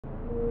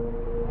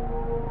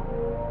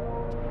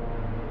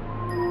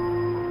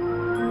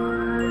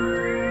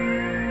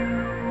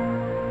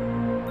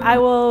I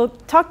will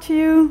talk to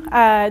you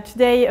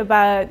today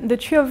about the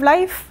tree of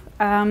life,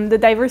 the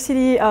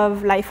diversity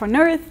of life on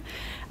Earth,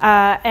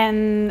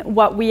 and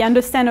what we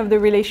understand of the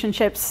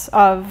relationships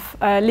of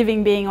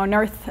living being on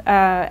Earth,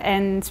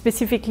 and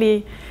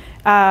specifically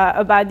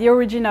about the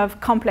origin of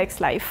complex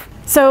life.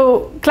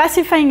 So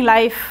classifying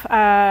life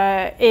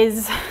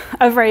is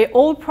a very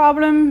old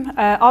problem.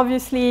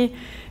 Obviously,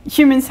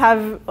 humans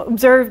have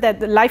observed that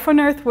the life on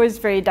Earth was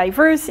very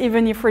diverse,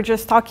 even if we're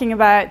just talking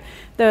about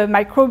the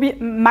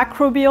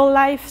macrobial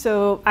life,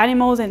 so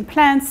animals and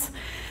plants.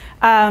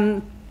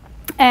 And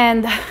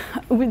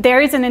there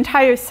is an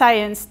entire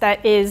science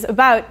that is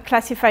about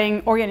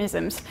classifying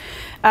organisms.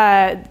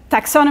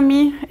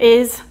 Taxonomy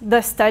is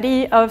the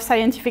study of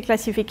scientific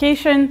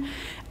classification,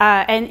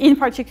 and in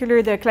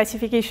particular the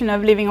classification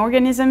of living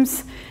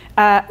organisms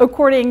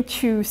according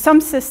to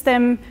some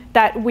system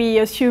that we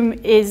assume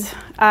is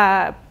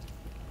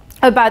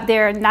about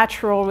their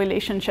natural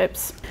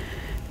relationships.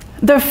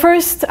 The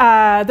first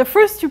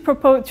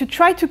to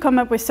try to come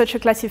up with such a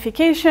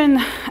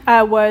classification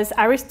was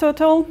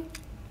Aristotle.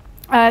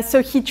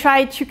 So he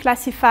tried to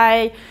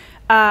classify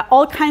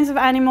all kinds of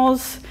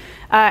animals,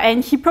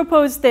 and he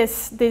proposed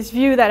this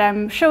view that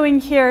I'm showing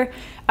here,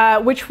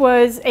 which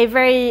was a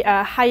very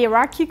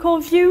hierarchical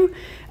view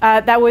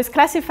that was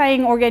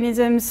classifying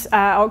organisms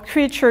or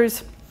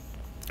creatures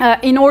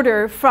in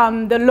order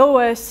from the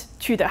lowest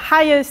to the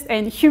highest,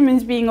 and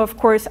humans being, of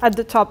course, at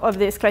the top of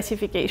this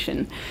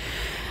classification.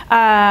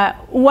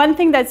 One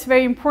thing that's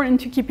very important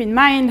to keep in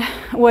mind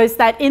was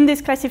that in this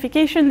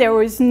classification,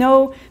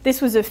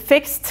 this was a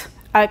fixed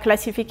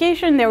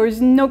classification. There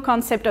was no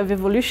concept of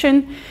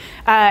evolution,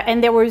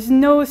 and there was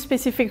no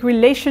specific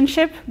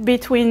relationship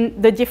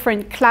between the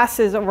different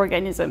classes of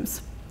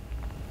organisms.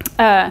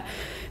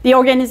 The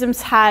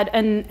organisms had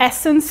an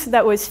essence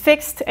that was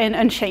fixed and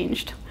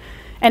unchanged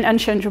and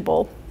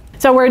unchangeable.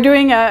 So we're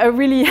doing a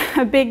really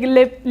big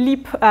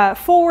leap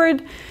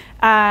forward,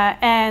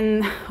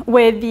 and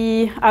with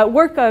the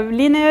work of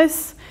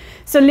Linnaeus.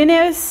 So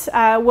Linnaeus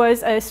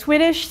was a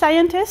Swedish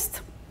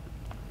scientist,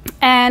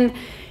 and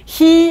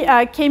he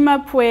came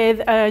up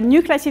with a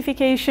new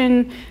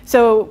classification,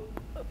 so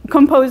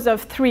composed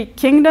of 3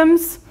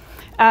 kingdoms.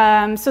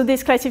 So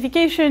this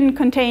classification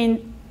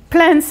contained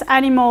plants,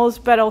 animals,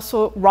 but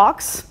also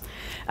rocks.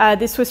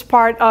 This was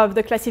part of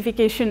the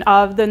classification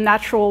of the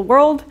natural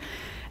world.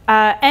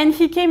 And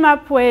he came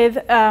up with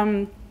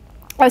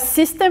a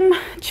system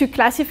to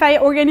classify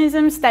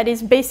organisms that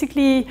is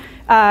basically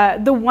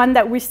the one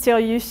that we still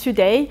use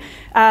today,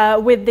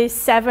 with these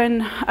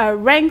 7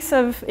 ranks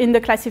in the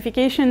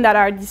classification that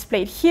are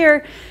displayed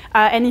here.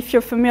 And if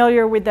you're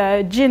familiar with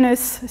the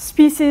genus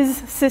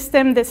species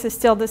system, this is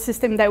still the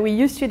system that we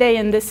use today,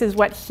 and this is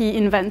what he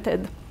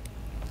invented.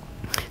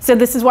 So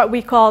this is what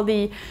we call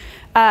the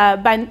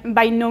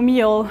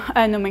binomial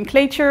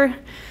nomenclature.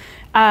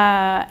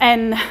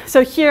 And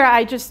so here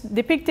I just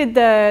depicted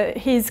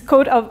his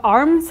coat of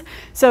arms.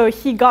 So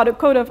he got a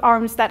coat of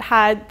arms that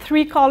had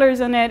 3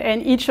 colors on it,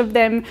 and each of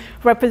them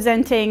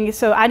representing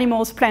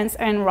animals, plants,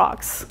 and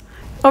rocks.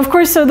 Of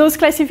course, so those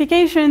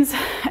classifications,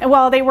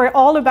 well, they were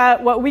all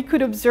about what we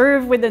could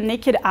observe with the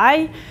naked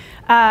eye.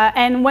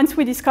 And once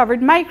we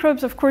discovered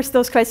microbes, of course,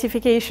 those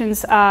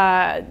classifications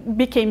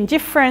became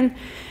different.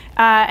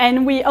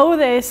 And we owe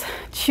this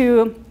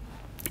to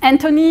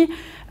Anthony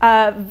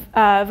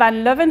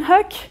van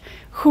Leeuwenhoek,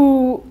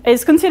 who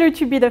is considered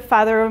to be the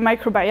father of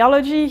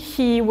microbiology.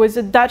 He was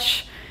a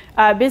Dutch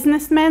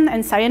businessman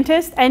and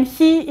scientist, and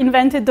he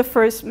invented the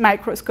first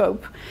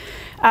microscope.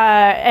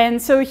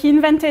 And so he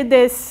invented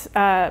this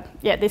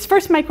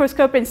first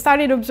microscope and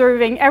started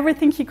observing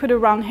everything he could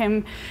around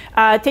him,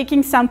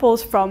 taking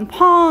samples from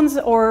ponds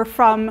or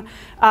from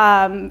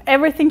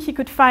everything he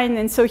could find.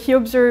 And so he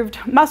observed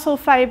muscle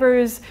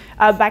fibers,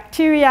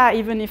 bacteria,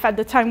 even if at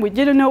the time we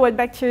didn't know what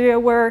bacteria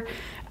were,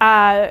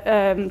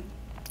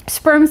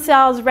 sperm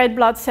cells, red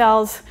blood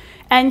cells,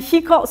 and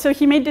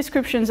he made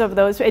descriptions of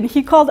those, and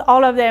he called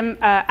all of them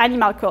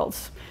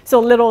animalcules, so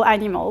little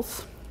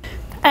animals.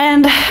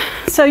 And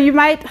so you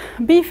might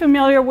be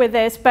familiar with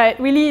this, but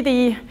really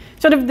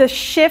the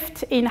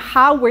shift in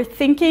how we're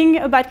thinking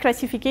about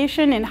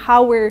classification and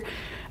how we're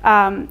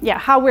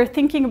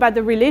thinking about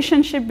the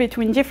relationship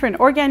between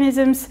different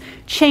organisms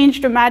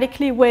changed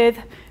dramatically with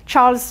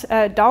Charles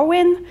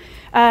Darwin.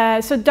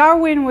 So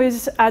Darwin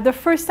was the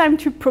first time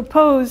to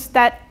propose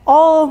that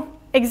all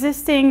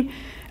existing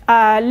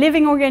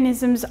living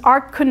organisms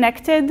are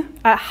connected,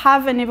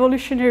 have an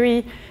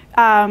evolutionary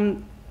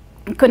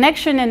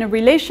connection and a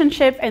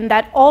relationship, and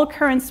that all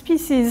current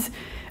species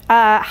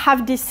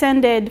have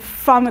descended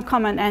from a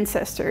common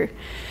ancestor.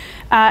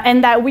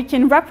 And that we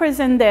can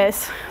represent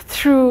this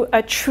through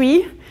a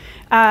tree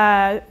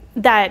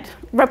that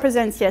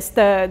represents, yes,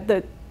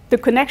 the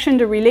connection,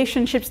 the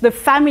relationships, the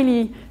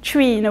family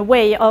tree, in a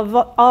way, of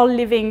all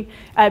living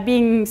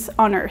beings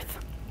on Earth.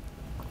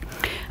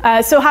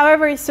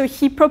 So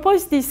he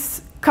proposed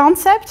this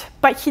concept,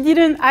 but he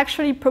didn't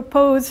actually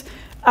propose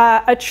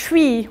a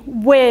tree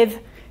with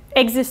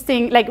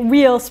existing, like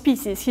real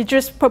species. He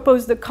just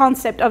proposed the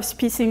concept of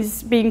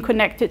species being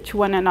connected to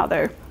one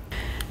another.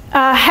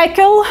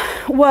 Haeckel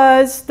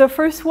was the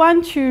first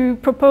one to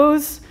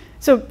propose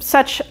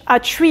such a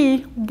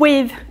tree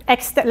with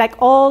like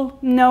all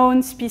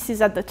known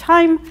species at the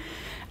time.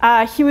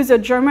 He was a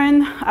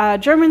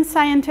German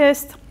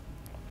scientist,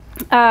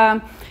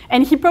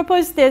 and he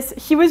proposed this.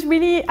 He was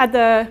really at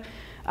the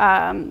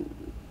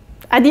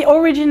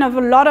origin of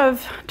a lot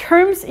of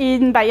terms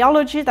in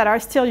biology that are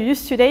still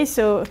used today.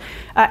 So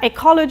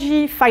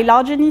ecology,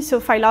 phylogeny, so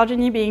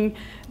phylogeny being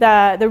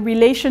the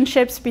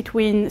relationships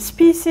between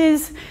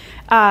species,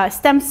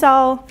 stem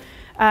cell,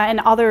 and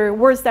other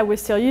words that we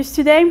still use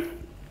today.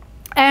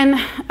 And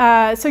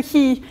so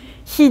he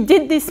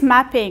did this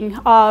mapping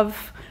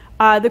of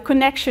the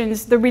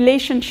connections, the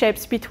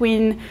relationships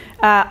between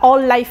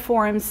all life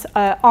forms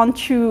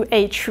onto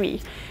a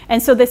tree. And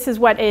so this is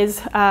what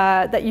is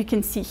that you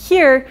can see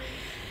here.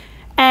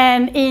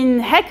 And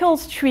in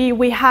Haeckel's tree,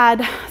 we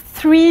had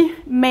three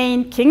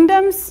main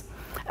kingdoms.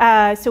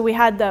 So we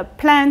had the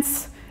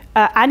plants,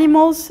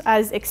 animals,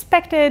 as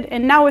expected,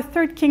 and now a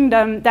third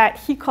kingdom that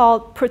he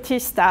called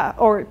Protista,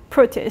 or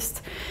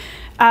protist.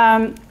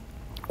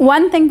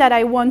 One thing that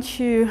I want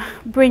to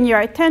bring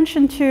your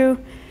attention to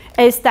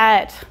is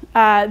that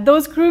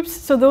those groups,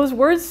 so those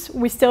words,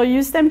 we still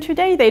use them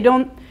today. They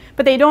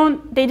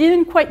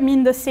didn't quite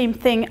mean the same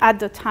thing at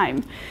the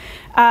time.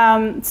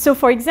 So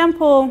for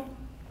example,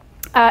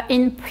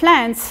 in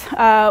plants,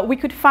 we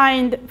could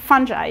find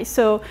fungi.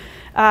 So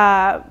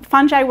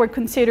fungi were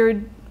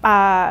considered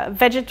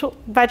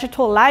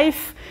vegetal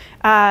life,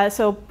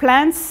 so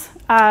plants,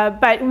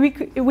 but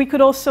we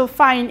could also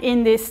find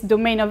in this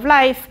domain of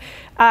life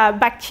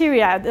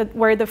bacteria that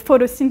were the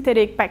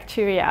photosynthetic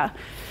bacteria.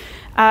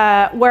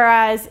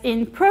 Whereas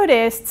in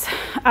protists,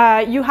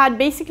 you had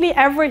basically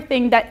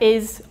everything that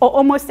is, or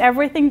almost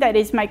everything that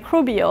is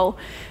microbial.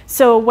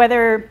 So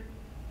whether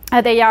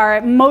they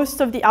are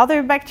most of the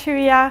other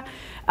bacteria,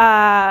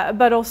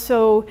 but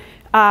also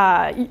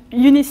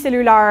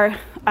unicellular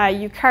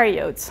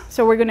eukaryotes.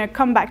 So we're going to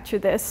come back to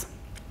this.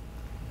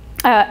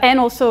 And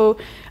also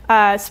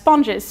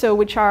sponges, so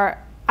which are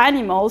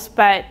animals,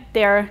 but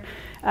there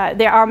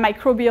are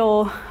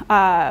microbial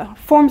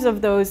forms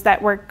of those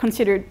that were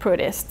considered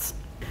protists.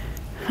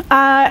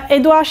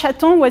 Edouard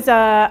Chaton was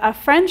a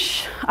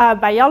French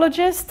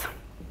biologist,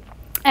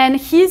 and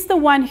he's the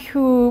one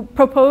who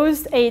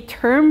proposed a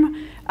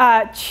term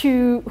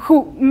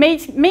who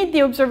made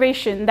the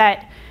observation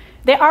that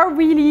there are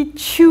really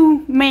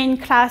two main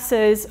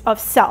classes of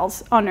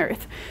cells on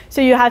Earth.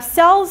 So you have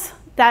cells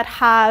that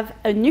have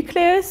a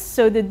nucleus,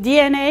 so the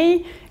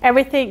DNA,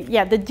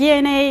 the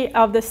DNA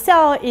of the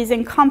cell is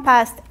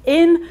encompassed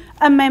in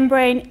a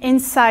membrane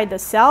inside the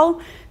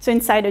cell, so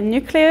inside a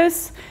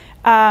nucleus.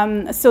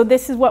 So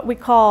this is what we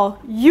call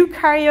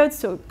eukaryotes.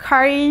 So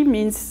kari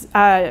means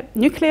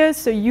nucleus,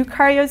 so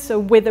eukaryotes, so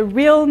with a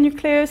real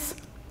nucleus.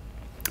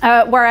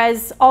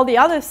 Whereas all the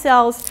other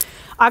cells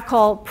are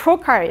called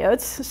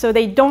prokaryotes, so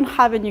they don't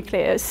have a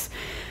nucleus.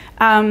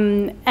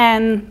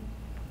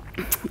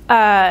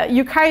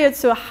 Eukaryotes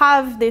so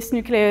have this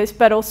nucleus,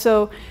 but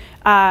also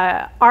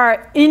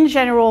are in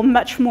general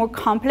much more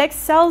complex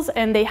cells,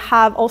 and they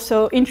have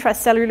also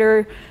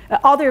intracellular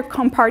other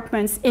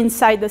compartments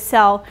inside the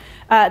cell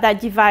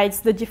that divides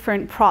the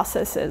different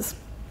processes.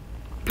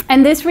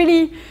 And this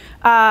really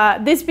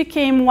this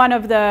became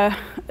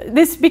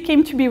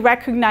to be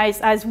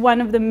recognized as one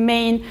of the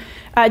main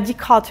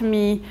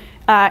dichotomy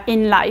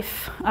in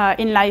life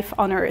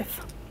on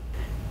Earth.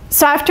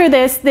 So after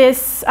this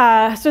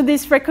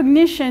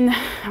recognition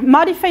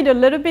modified a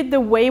little bit the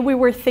way we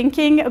were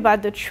thinking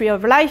about the tree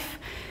of life.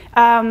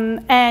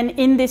 And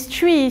in this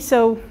tree,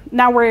 so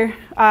now we're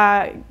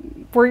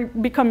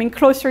becoming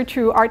closer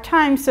to our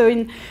time. So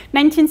in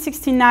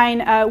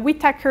 1969,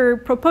 Whittaker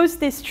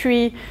proposed this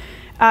tree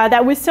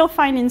that we still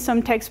find in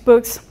some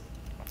textbooks,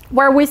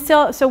 where we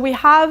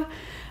have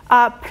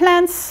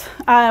plants.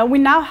 We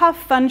now have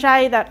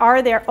fungi that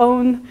are their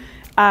own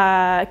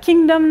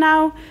kingdom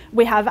now.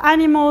 We have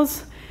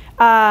animals,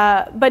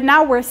 but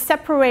now we're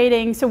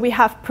separating. So we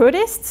have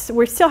protists.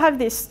 We still have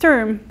this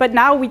term, but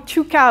now we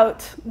took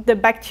out the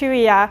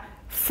bacteria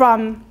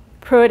from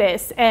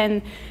protists,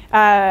 and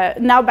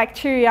now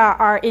bacteria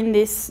are in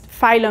this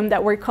phylum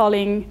that we're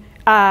calling,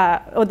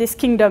 or this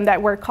kingdom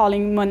that we're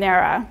calling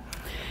Monera.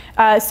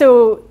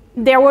 So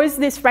there was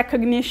this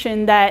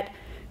recognition that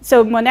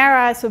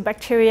Monera, so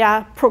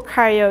bacteria,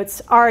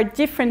 prokaryotes, are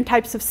different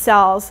types of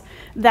cells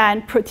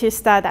than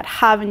protista that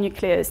have a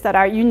nucleus, that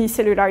are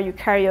unicellular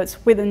eukaryotes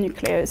with a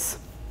nucleus.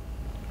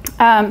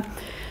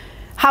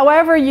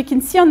 However, you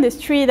can see on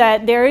this tree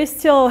that there is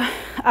still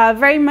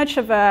very much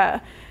of a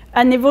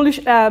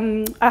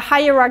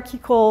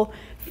hierarchical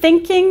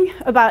thinking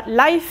about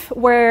life,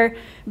 where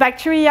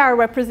bacteria are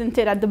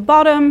represented at the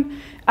bottom,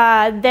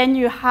 then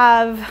you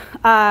have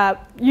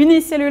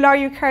unicellular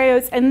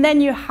eukaryotes, and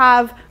then you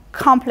have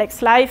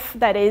complex life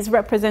that is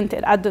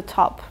represented at the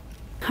top.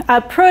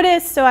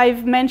 Protists, so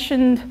I've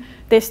mentioned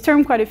this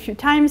term quite a few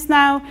times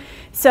now.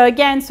 So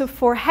again, so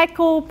for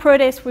Haeckel,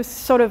 protists was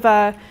sort of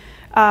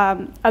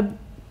an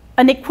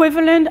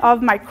equivalent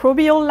of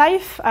microbial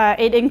life.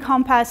 It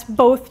encompassed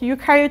both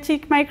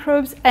eukaryotic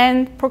microbes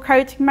and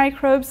prokaryotic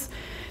microbes.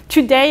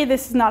 Today,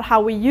 this is not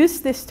how we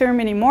use this term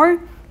anymore.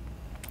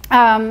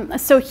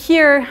 So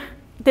here,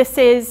 this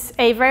is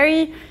a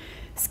very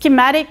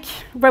schematic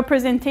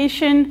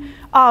representation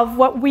of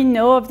what we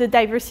know of the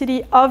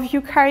diversity of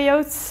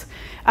eukaryotes,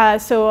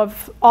 so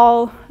of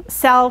all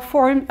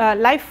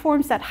life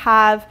forms that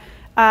have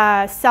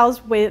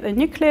cells with a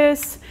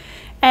nucleus.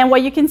 And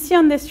what you can see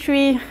on this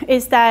tree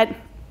is that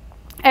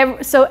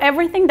so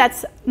everything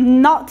that's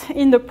not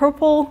in the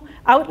purple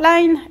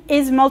outline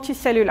is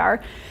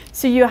multicellular.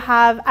 So you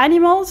have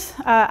animals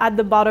at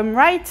the bottom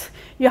right,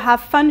 you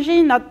have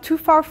fungi not too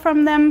far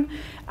from them,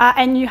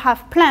 and you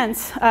have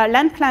plants,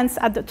 land plants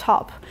at the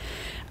top.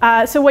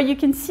 So what you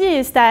can see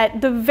is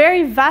that the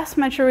very vast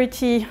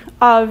majority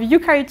of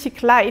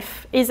eukaryotic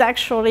life is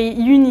actually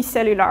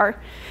unicellular.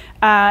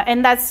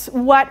 And that's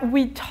what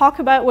we talk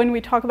about when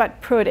we talk about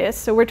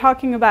protists. So we're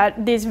talking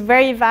about this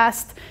very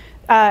vast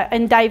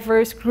and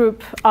diverse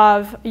group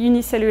of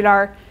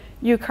unicellular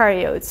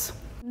eukaryotes.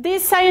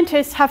 These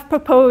scientists have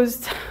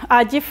proposed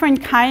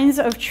different kinds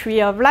of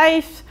trees of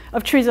life.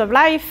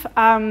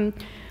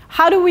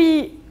 How do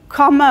we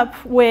come up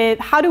with,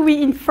 how do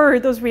we infer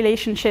those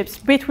relationships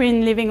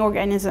between living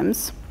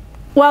organisms?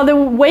 Well, the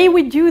way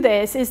we do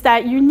this is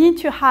that you need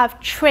to have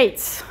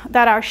traits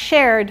that are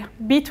shared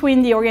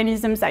between the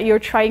organisms that you're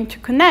trying to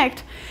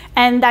connect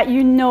and that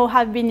you know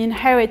have been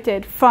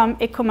inherited from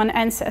a common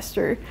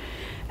ancestor.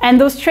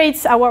 And those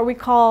traits are what we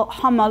call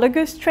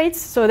homologous traits.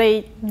 So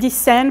they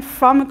descend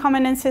from a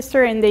common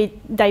ancestor and they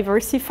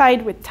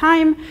diversified with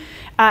time.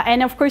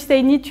 And of course,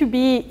 they need to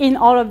be in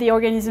all of the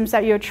organisms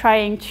that you're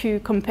trying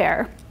to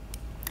compare.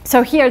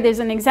 So here there's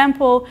an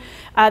example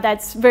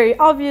that's very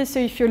obvious. So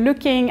if you're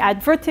looking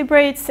at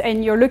vertebrates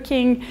and you're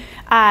looking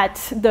at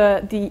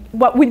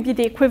what would be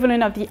the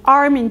equivalent of the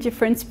arm in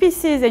different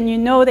species, and you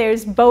know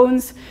there's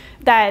bones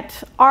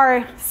that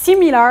are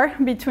similar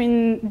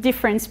between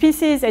different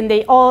species, and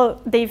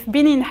they've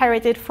been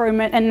inherited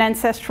from an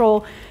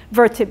ancestral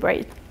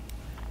vertebrate.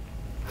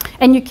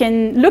 And you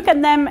can look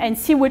at them and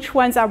see which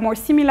ones are more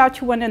similar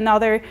to one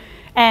another,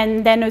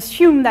 and then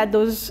assume that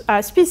those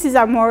species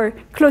are more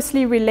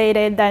closely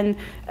related than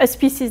a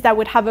species that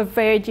would have a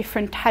very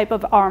different type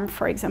of arm,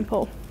 for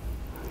example.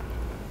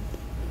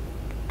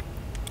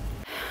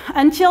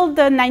 Until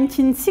the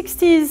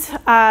 1960s,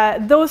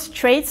 those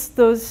traits,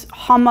 those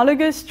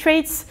homologous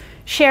traits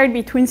shared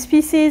between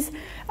species,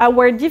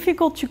 were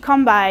difficult to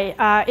come by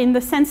in the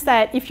sense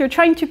that if you're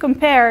trying to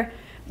compare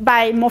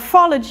by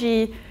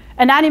morphology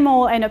an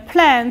animal and a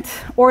plant,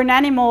 or an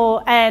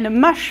animal and a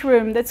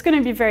mushroom, that's going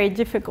to be very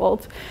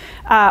difficult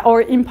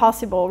or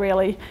impossible,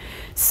 really.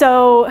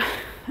 So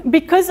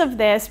because of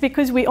this,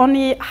 because we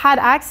only had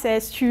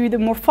access to the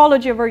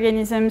morphology of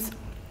organisms,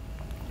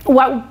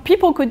 what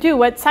people could do,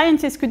 what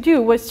scientists could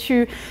do, was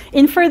to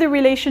infer the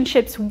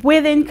relationships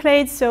within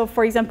clades, so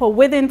for example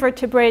within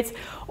vertebrates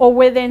or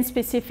within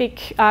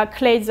specific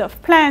clades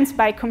of plants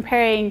by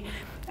comparing,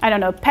 I don't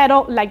know,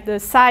 like the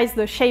size,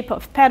 the shape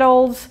of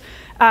petals.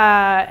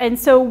 And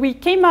so we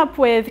came up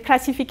with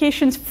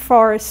classifications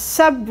for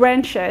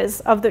sub-branches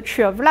of the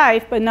tree of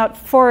life, but not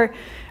for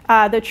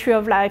the tree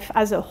of life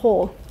as a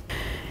whole.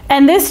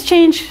 And this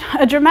changed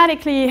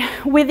dramatically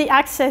with the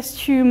access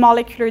to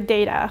molecular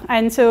data.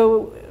 And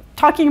so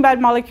talking about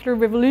molecular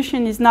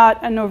revolution is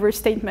not an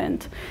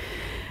overstatement.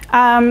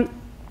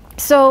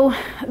 So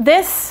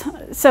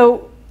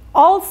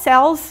all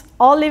cells,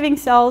 all living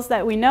cells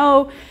that we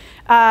know,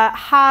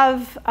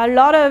 have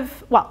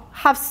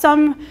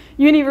some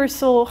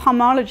universal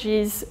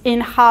homologies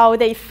in how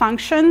they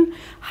function,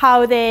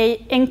 how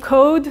they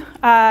encode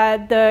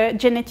the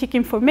genetic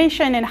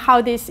information, and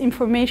how this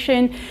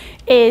information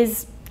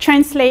is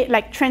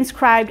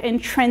transcribed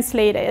and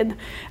translated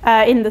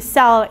in the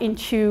cell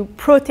into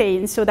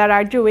proteins, so that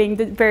are doing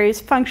the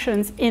various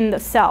functions in the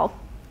cell.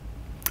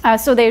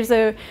 So there's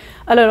a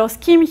little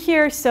scheme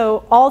here.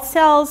 So all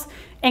cells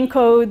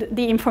encode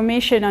the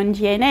information on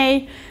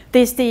DNA.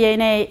 This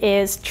DNA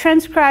is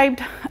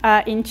transcribed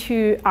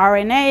into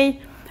RNA,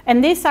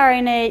 and this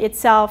RNA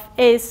itself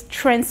is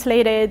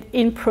translated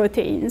in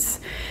proteins.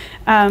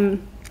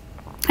 And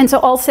so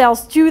all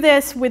cells do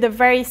this with a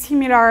very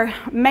similar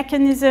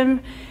mechanism.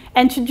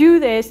 And to do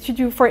this,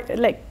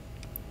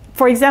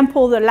 for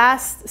example, the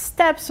last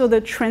step, so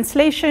the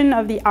translation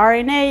of the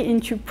RNA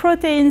into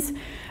proteins,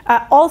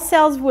 all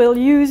cells will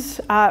use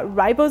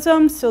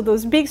ribosomes, so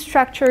those big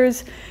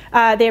structures,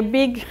 they're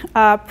big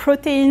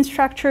protein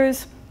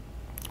structures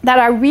that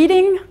are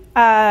reading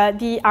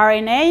the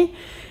RNA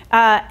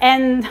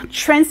and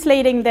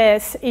translating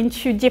this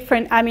into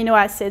different amino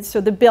acids,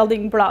 so the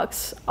building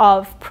blocks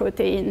of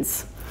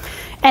proteins.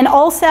 And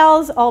all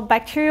cells, all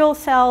bacterial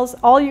cells,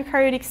 all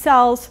eukaryotic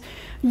cells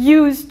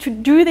to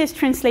do this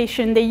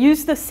translation, they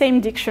use the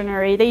same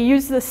dictionary. They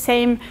use the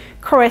same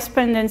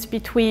correspondence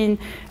between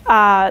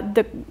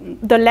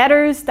the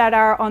letters that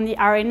are on the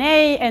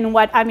RNA and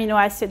what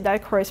amino acid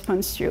that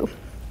corresponds to.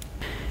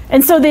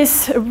 And so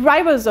this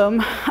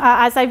ribosome,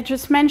 as I've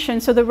just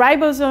mentioned, so the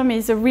ribosome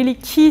is a really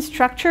key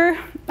structure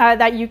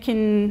that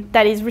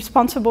is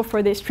responsible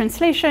for this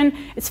translation.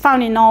 It's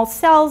found in all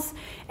cells,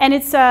 and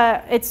it's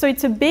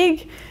a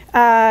big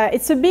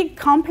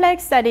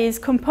complex that is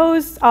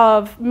composed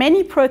of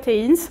many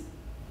proteins,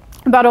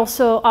 but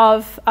also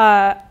of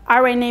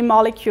RNA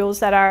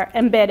molecules that are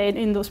embedded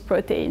in those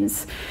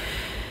proteins.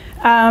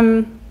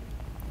 And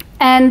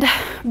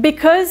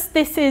because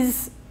this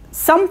is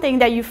something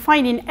that you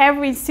find in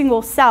every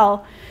single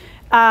cell,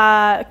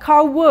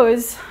 Carl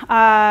Woese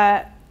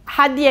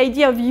had the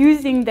idea of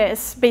using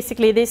this,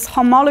 basically this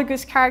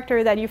homologous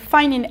character that you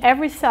find in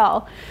every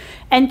cell,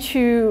 and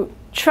to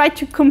try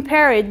to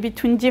compare it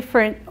between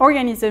different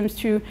organisms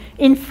to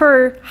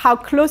infer how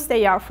close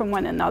they are from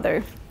one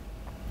another.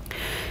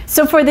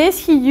 So for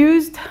this, he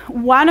used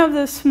one of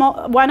the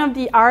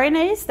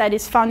RNAs that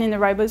is found in the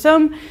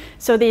ribosome.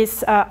 So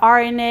this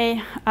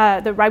RNA,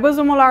 the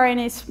ribosomal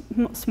RNA is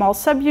small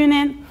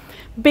subunit,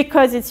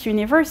 because it's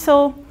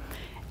universal,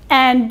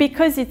 and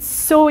because it's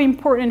so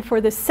important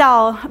for the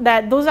cell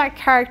that those are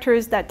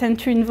characters that tend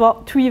to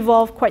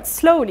evolve quite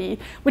slowly,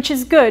 which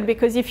is good,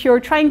 because if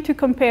you're trying to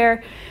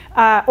compare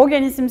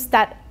organisms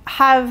that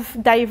have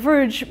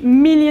diverged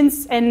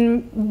millions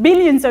and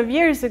billions of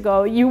years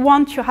ago, you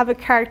want to have a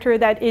character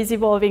that is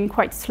evolving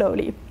quite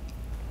slowly.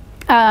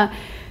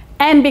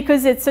 And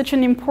because it's such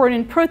an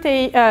important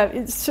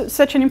protein,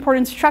 such an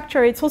important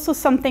structure, it's also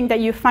something that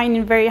you find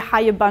in very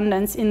high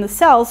abundance in the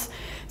cells.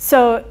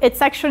 So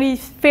it's actually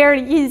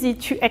fairly easy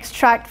to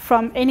extract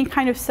from any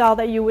kind of cell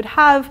that you would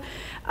have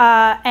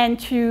and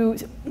to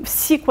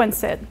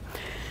sequence it.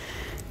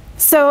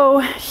 So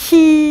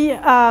he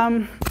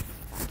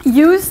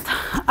used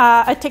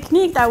a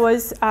technique that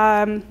was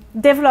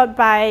developed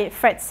by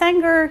Fred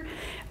Sanger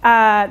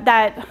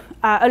that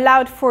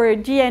allowed for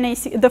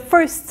the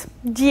first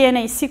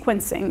DNA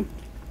sequencing.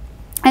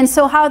 And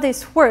so how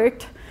this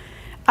worked,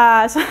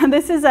 so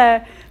this is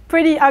a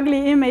pretty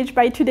ugly image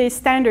by today's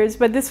standards,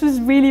 but this was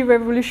really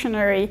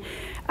revolutionary.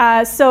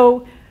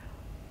 So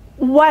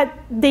what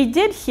they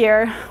did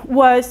here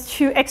was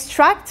to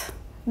extract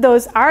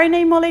those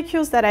RNA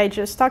molecules that I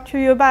just talked to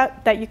you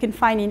about, that you can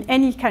find in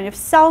any kind of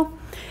cell.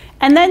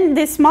 And then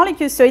this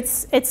molecule, so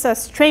it's a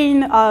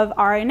strain of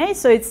RNA,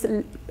 so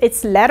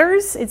it's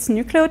letters, it's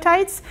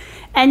nucleotides,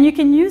 and you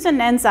can use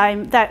an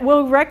enzyme that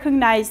will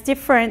recognize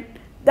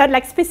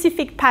like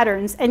specific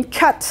patterns and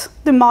cut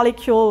the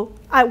molecule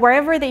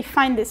wherever they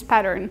find this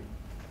pattern.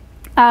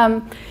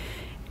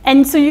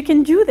 And so you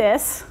can do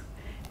this,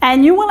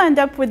 and you will end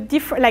up with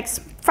different, like,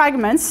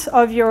 fragments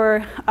of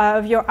your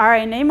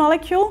RNA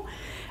molecule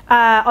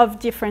of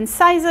different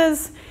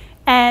sizes.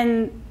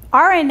 And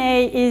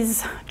RNA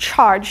is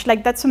charged,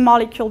 like that's a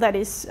molecule that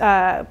is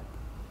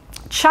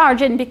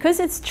charged, and because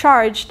it's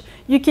charged,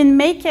 you can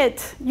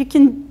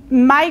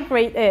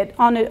migrate it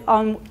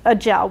on a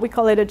gel. We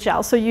call it a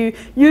gel. So you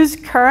use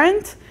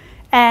current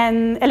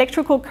and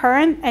electrical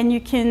current, and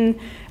you can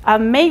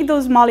make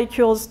those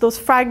molecules, those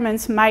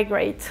fragments,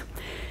 migrate.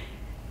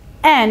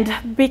 And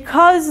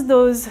because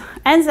those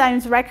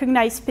enzymes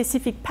recognize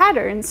specific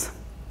patterns,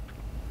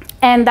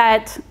 and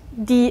that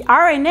the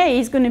RNA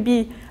is going to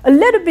be a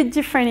little bit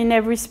different in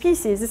every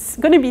species, it's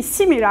going to be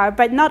similar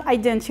but not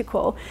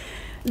identical,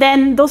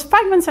 then those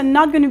fragments are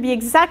not going to be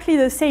exactly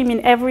the same in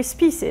every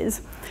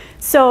species.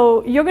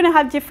 So you're going to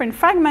have different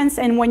fragments,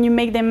 and when you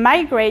make them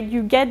migrate,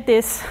 you get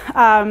this,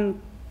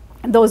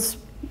 those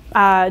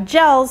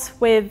gels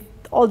with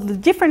all the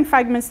different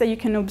fragments that you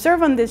can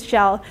observe on this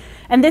gel.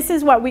 And this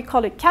is what we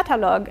call a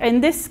catalog.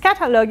 And this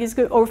catalog is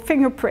or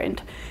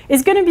fingerprint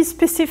is going to be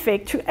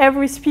specific to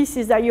every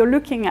species that you're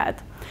looking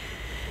at.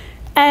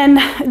 And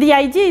the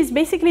idea is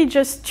basically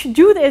just to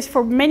do this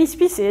for many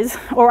species,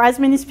 or as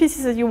many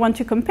species as you want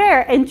to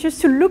compare, and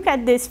just to look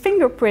at this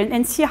fingerprint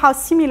and see how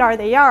similar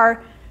they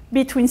are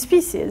between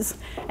species.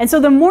 And so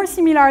the more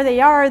similar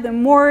they are, the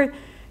more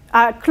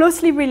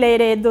closely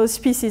related those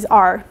species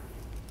are.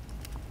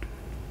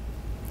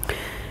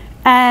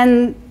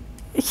 And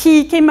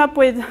he came up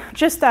with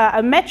just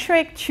a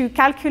metric to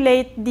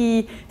calculate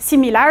the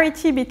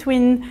similarity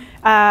between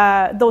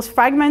those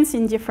fragments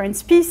in different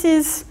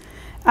species.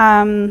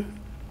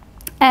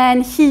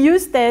 And he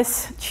used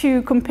this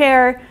to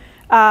compare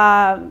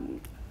a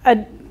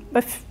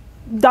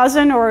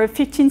dozen or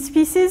 15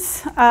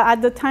 species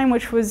at the time,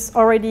 which was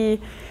already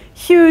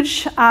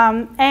huge.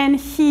 And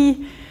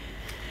he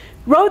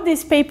wrote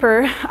this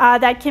paper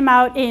that came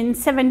out in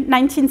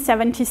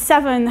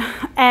 1977,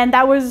 and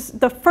that was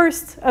the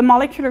first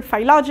molecular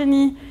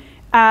phylogeny,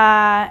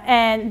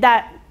 and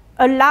that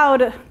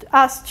allowed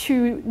us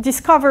to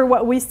discover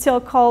what we still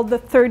call the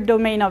third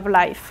domain of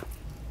life.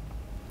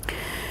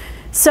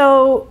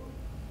 So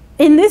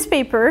in this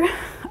paper,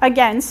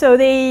 again, so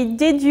they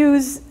did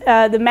use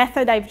the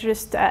method I've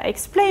just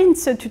explained,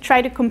 so to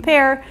try to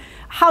compare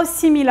how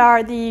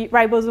similar the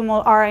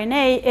ribosomal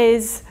RNA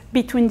is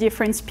between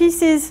different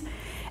species,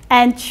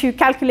 and to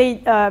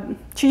calculate, to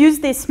use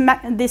this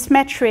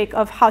metric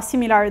of how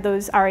similar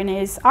those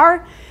RNAs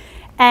are.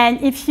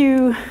 And if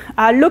you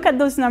look at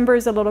those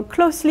numbers a little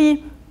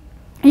closely,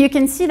 you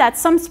can see that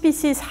some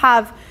species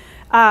have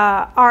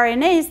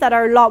RNAs that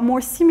are a lot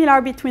more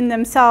similar between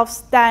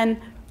themselves than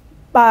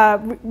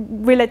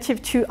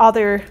relative to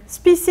other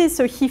species.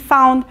 So he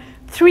found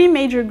 3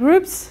 major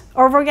groups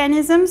of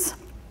organisms.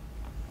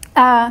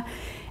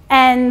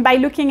 And by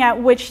looking at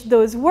which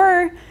those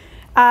were,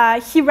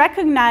 he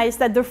recognized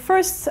that the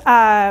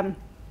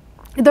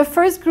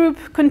first group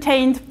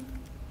contained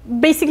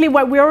basically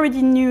what we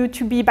already knew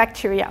to be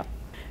bacteria.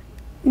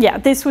 Yeah,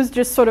 this was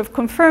just sort of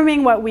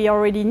confirming what we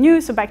already knew.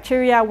 So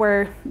bacteria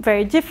were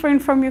very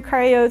different from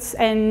eukaryotes,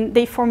 and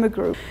they form a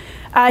group.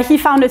 He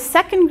found a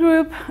second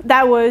group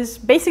that was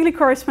basically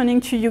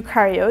corresponding to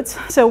eukaryotes,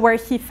 so where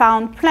he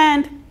found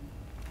plant,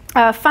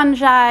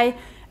 fungi,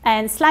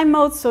 and slime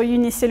moths, so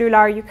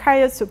unicellular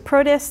eukaryotes, so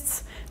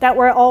protists, that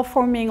were all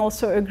forming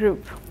also a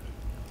group.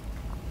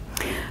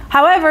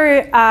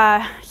 However,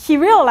 he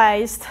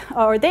realized,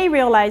 or they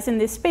realized in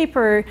this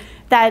paper,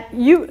 that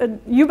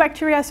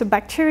eubacteria, so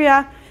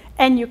bacteria,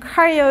 and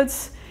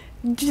eukaryotes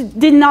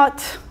did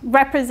not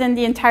represent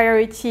the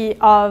entirety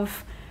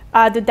of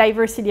the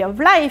diversity of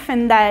life,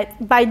 and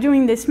that by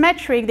doing this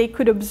metric, they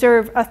could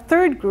observe a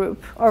third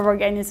group of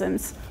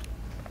organisms,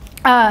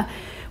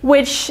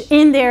 which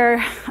in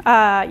their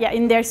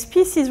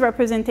species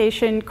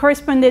representation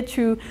corresponded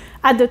to,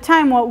 at the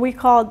time, what we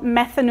called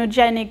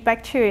methanogenic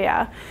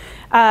bacteria.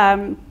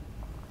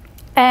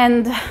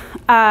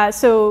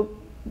 So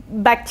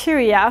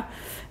bacteria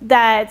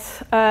that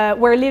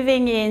were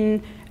living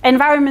in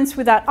environments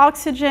without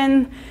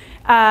oxygen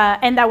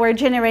and that were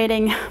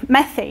generating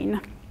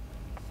methane.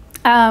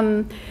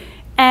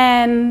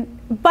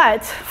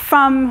 But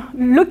from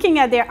looking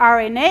at their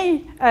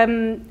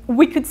RNA,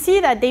 we could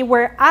see that they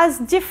were as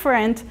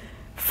different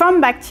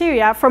from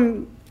bacteria,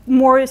 from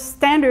more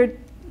standard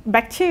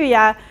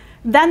bacteria,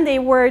 than they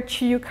were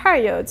to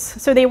eukaryotes.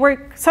 So they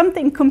were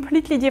something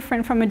completely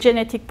different from a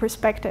genetic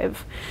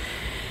perspective.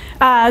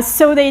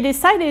 So they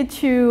decided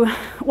to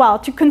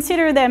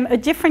consider them a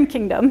different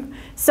kingdom.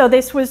 So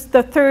this was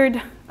the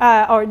third,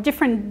 or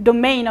different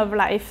domain of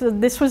life. So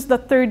this was the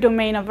third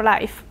domain of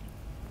life.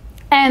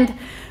 And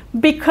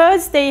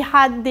because they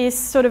had this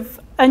sort of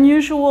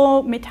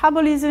unusual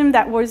metabolism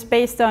that was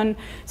based on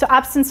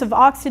absence of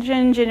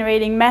oxygen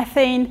generating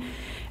methane,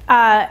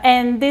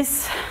 and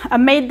this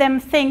made them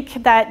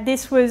think that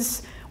this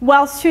was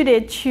well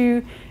suited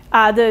to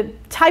the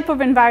type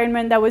of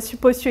environment that was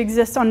supposed to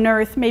exist on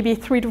Earth maybe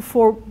 3 to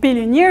 4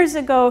 billion years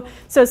ago,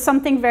 so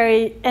something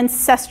very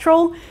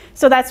ancestral.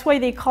 So that's why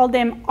they call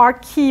them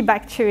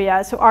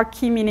archaebacteria, so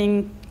archae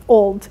meaning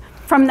old.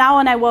 From now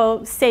on, I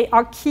will say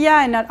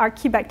archaea and not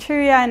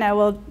archaebacteria, and I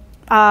will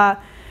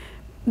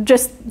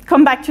just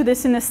come back to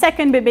this in a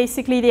second, but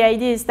basically the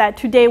idea is that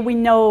today we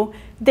know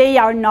they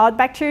are not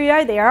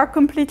bacteria, they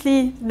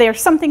are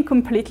something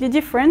completely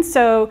different,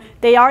 so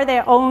they are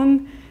their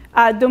own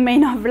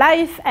domain of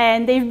life,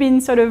 and they've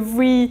been sort of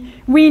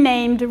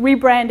renamed,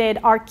 rebranded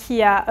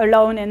archaea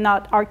alone and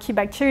not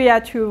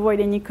archaebacteria to avoid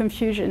any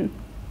confusion.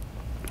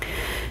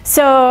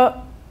 So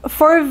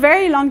for a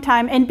very long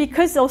time, and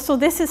because also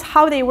this is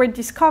how they were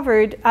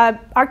discovered,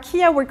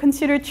 archaea were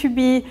considered to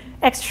be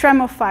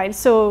extremophile,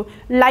 so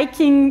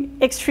liking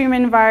extreme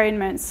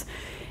environments.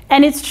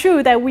 And it's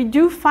true that we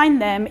do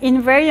find them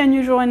in very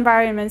unusual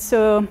environments,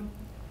 so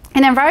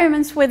in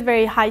environments with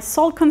very high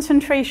salt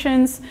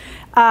concentrations,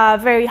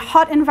 very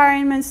hot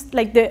environments,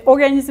 like the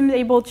organisms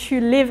able to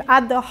live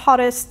at the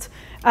hottest,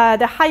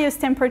 the highest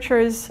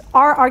temperatures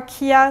are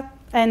archaea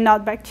and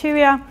not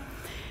bacteria.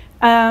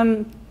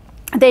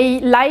 They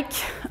like,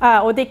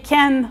 or they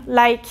can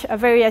like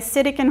very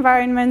acidic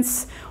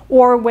environments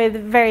or with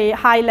very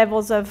high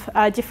levels of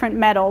different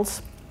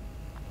metals.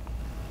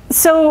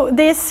 So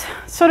this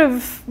sort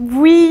of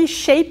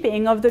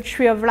reshaping of the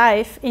tree of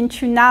life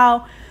into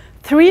now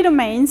 3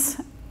 domains,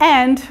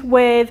 and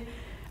with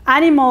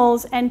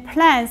animals and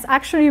plants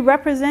actually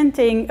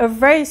representing a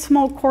very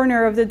small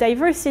corner of the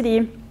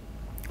diversity,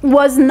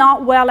 was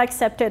not well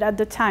accepted at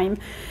the time.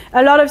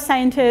 A lot of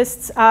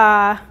scientists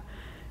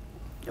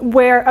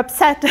were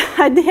upset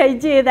at the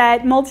idea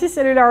that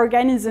multicellular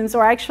organisms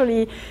are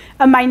actually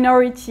a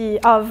minority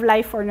of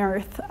life on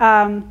Earth.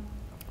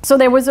 So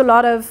there was a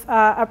lot of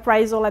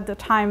uprisal at the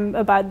time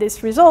about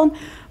this result,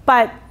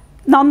 but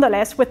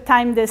nonetheless, with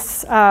time,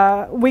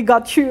 we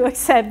got to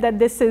accept that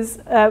this is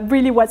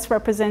really what's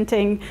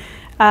representing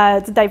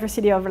the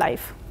diversity of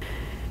life.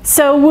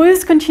 So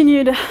Woos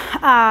continued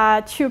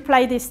to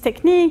apply this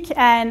technique,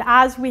 and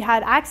as we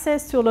had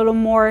access to a little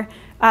more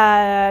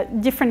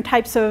different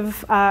types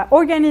of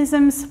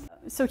organisms,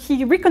 so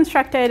he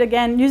reconstructed,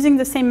 again, using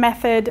the same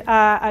method,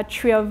 a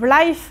tree of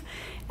life,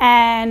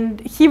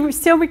 and he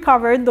still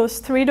recovered those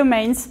 3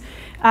 domains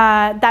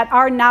that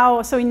are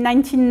now, so in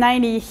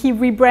 1990, he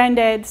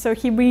rebranded, so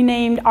he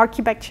renamed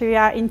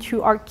archaebacteria into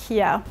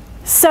archaea.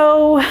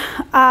 So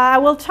I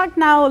will talk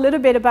now a little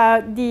bit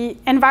about the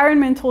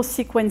environmental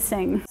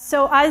sequencing.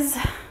 So as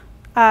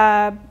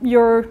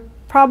you're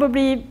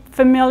probably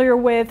familiar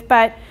with,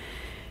 but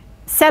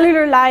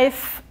cellular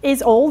life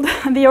is old.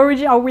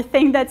 We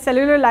think that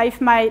cellular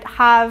life might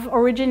have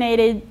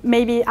originated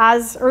maybe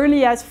as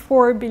early as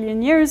 4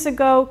 billion years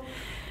ago.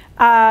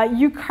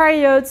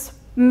 Eukaryotes,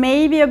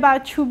 maybe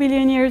about 2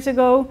 billion years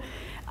ago.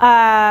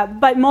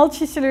 But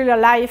multicellular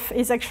life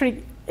is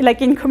actually,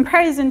 like in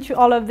comparison to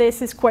all of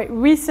this, is quite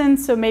recent,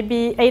 so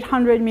maybe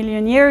 800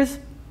 million years,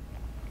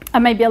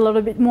 maybe a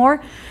little bit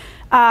more.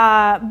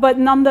 But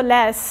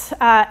nonetheless,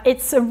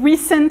 it's a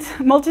recent,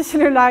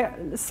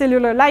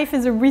 cellular life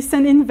is a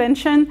recent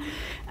invention,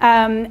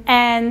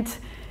 and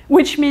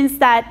which means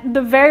that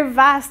the very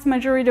vast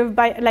majority of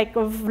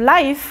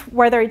life,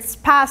 whether it's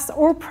past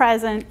or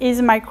present,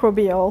 is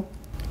microbial.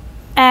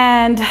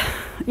 And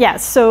yeah,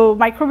 so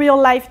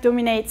microbial life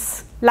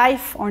dominates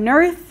life on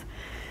Earth.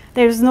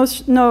 There's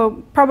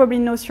probably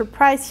no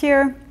surprise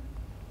here.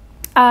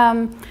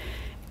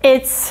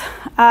 It's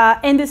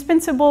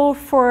indispensable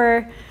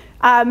for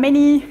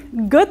many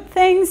good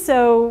things,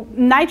 so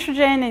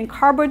nitrogen and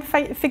carbon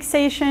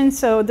fixation.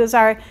 So those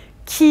are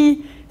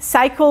key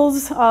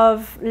cycles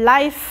of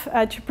life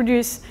to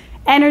produce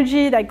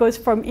energy that goes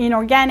from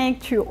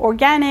inorganic to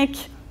organic.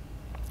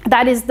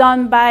 That is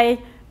done by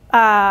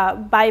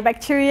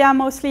bacteria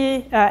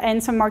mostly,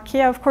 and some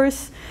archaea, of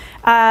course.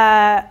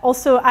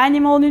 Also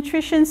animal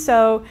nutrition,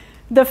 so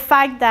the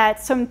fact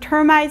that some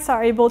termites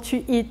are able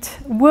to eat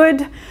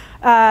wood,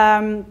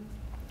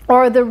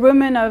 or the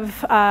rumen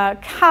of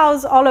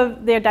cows, all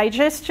of their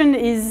digestion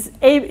is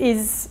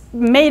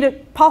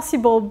made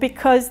possible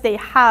because they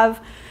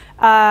have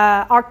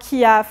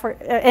archaea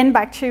and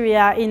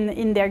bacteria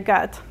in their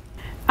gut.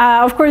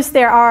 Of course,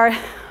 there are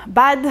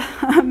bad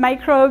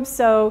microbes,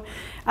 so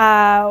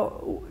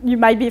you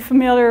might be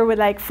familiar with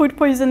like food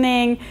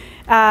poisoning,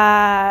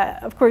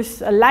 of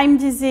course, Lyme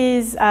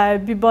disease,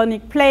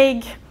 bubonic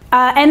plague.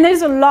 And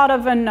there's a lot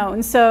of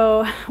unknowns.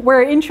 So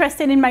we're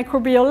interested in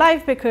microbial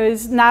life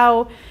because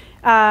now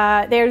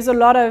there's a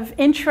lot of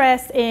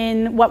interest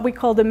in what we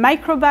call the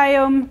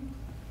microbiome.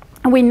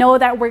 We know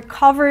that we're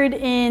covered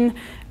in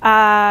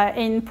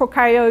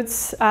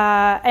prokaryotes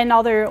and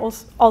other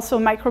also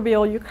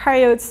microbial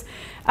eukaryotes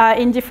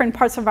in different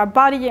parts of our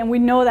body, and we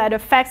know that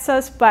affects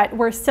us, but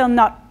we're still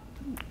not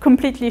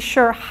completely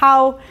sure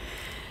how.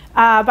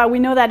 But we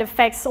know that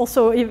affects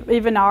also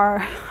even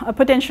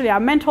potentially our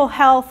mental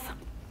health.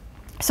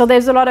 So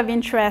there's a lot of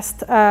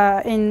interest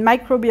in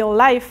microbial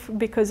life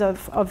because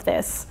of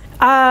this.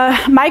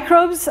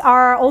 Microbes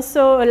are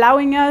also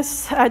allowing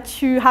us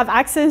to have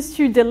access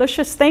to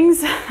delicious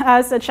things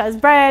such as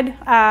bread,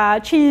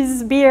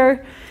 cheese,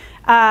 beer,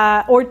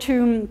 or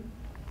to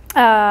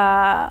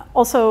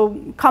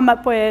also come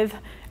up with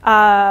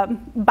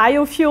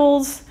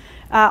biofuels.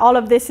 All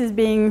of this is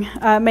being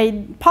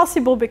made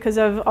possible because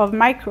of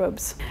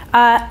microbes.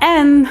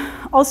 And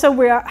also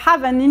we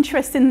have an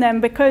interest in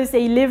them because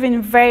they live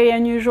in very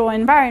unusual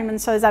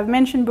environments. So as I've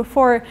mentioned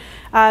before,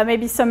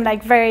 maybe some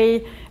like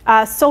very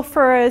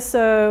sulfurous,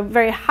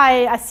 very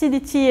high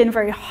acidity and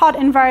very hot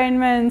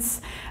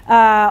environments,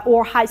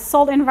 or high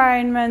salt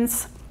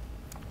environments.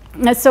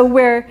 And so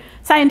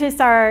scientists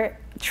are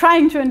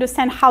trying to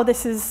understand how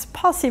this is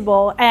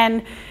possible.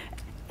 And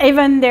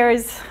even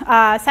there's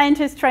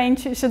scientists trying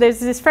to, so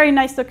there's this very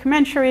nice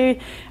documentary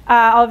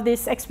of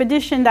this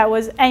expedition that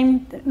was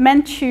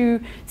meant to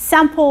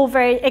sample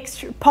very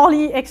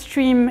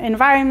poly-extreme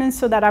environments,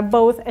 so that are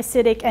both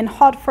acidic and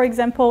hot, for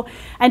example,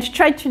 and to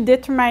try to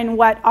determine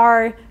what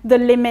are the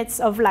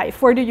limits of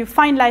life. Where do you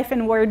find life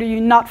and where do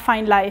you not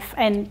find life,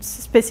 and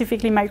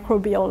specifically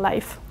microbial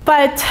life.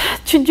 But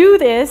to do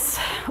this,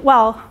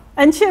 well,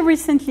 until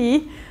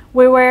recently,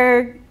 we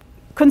were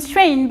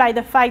constrained by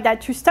the fact that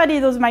to study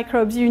those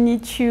microbes, you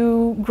need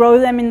to grow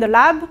them in the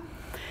lab.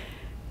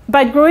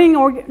 But growing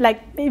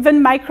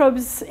even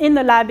microbes in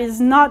the lab is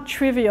not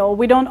trivial.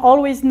 We don't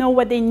always know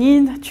what they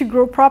need to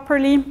grow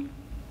properly.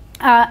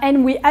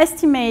 And we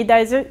estimate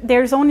that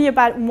there's only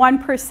about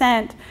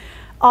 1%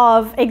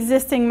 of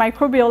existing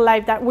microbial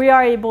life that we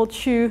are able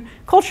to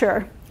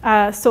culture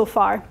so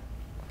far.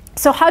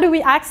 So how do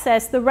we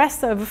access the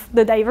rest of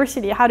the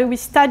diversity? How do we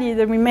study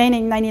the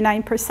remaining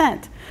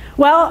 99%?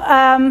 Well,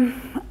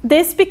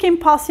 this became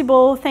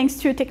possible thanks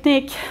to a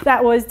technique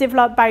that was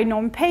developed by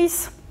Norm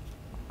Pace.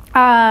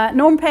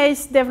 Norm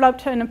Pace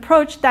developed an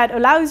approach that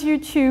allows you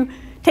to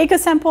take a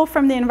sample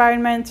from the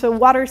environment, a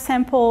water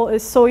sample, a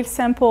soil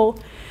sample,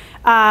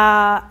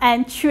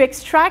 and to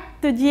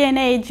extract the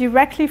DNA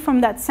directly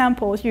from that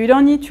sample. So you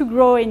don't need to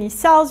grow any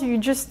cells, you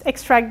just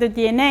extract the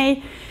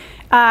DNA.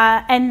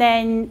 And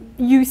then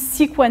you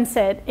sequence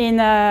it in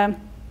a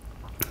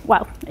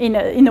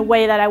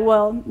way that I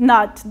will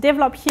not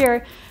develop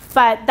here,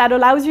 but that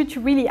allows you to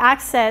really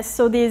access,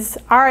 so this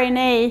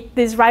RNA,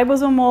 this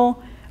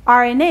ribosomal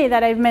RNA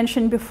that I've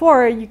mentioned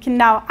before, you can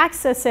now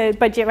access it,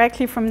 but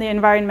directly from the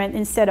environment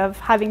instead of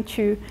having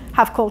to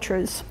have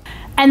cultures.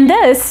 And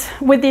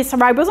with this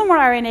ribosomal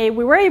RNA,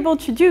 we were able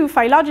to do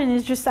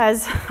phylogeny just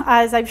as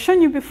I've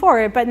shown you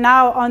before, but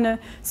now on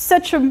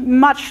such a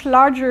much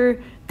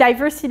larger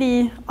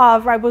diversity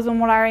of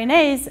ribosomal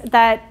RNAs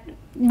that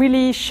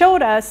really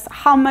showed us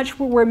how much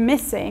we were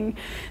missing.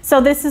 So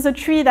this is a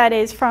tree that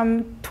is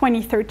from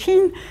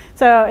 2013,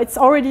 so it's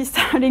already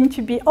starting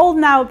to be old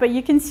now, but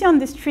you can see on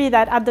this tree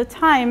that at the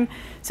time,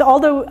 so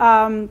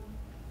although,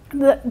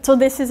 so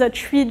this is a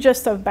tree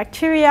just of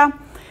bacteria,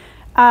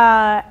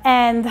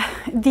 and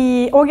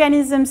the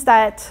organisms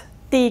that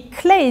the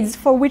clades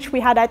for which we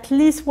had at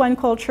least one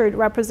cultured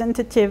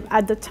representative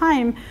at the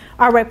time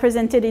are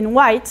represented in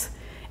white,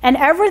 and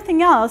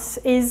everything else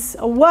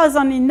was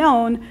only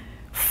known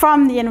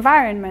from the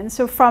environment,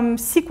 so from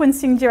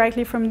sequencing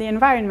directly from the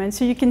environment.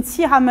 So you can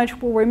see how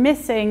much we were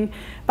missing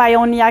by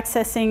only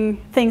accessing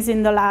things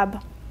in the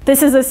lab.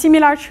 This is a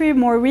similar tree,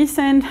 more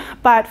recent,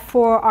 but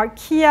for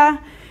archaea.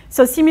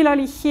 So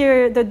similarly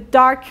here, the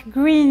dark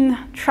green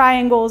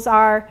triangles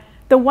are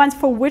the ones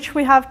for which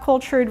we have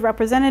cultured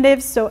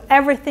representatives. So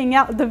everything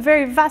else, the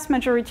very vast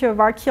majority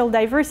of archaeal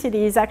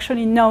diversity is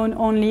actually known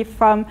only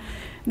from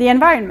the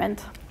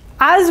environment.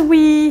 As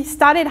we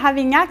started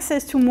having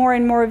access to more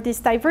and more of this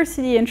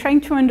diversity and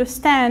trying to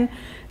understand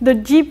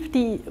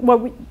what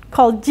we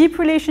call deep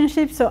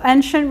relationships, so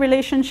ancient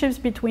relationships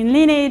between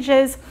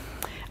lineages,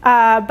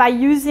 by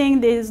using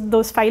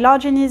those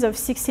phylogenies of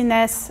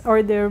 16S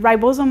or the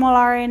ribosomal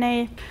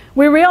RNA,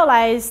 we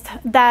realized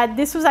that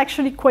this was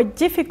actually quite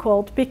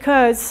difficult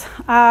because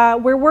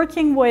we're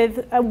working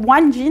with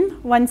one gene,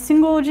 one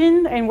single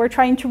gene, and we're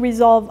trying to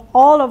resolve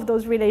all of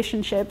those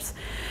relationships.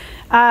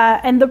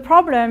 And the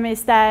problem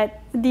is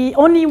that the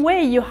only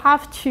way you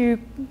have to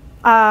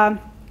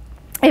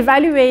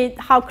evaluate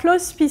how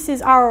close species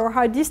are or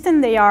how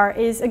distant they are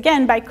is,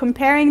 again, by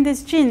comparing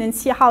this gene and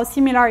see how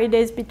similar it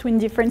is between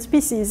different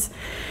species,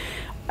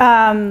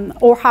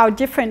 or how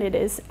different it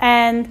is.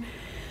 And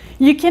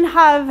you can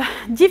have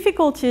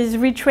difficulties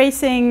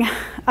retracing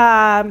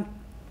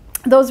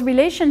those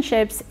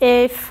relationships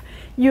if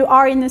you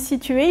are in a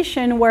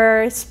situation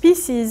where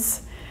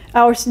species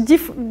or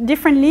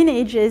different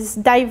lineages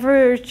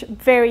diverge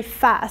very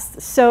fast.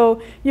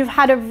 So you've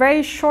had a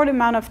very short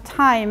amount of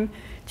time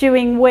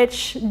during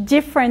which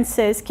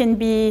differences can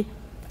be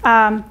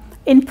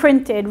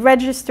imprinted,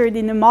 registered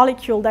in the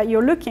molecule that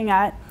you're looking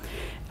at.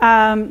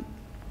 Or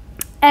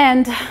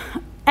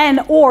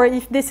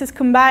if this is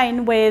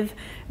combined with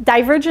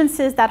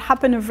divergences that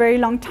happened a very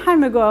long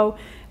time ago,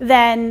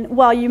 then,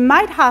 well, you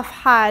might have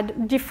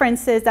had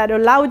differences that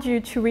allowed you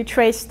to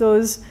retrace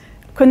those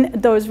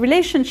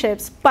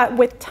relationships, but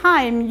with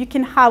time, you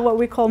can have what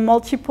we call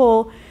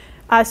multiple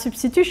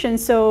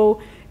substitutions.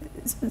 So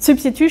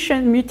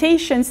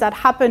mutations that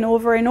happen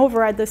over and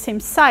over at the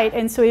same site,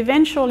 and so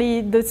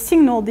eventually the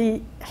signal,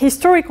 the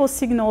historical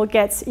signal,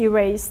 gets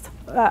erased.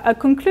 A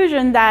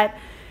conclusion that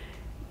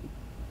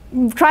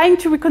trying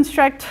to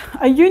reconstruct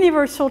a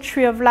universal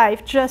tree of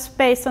life just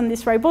based on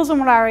this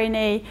ribosomal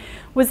RNA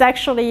was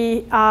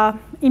actually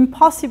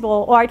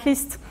impossible, or at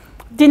least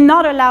did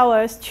not allow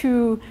us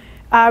to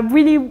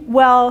really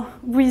well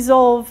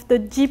resolve the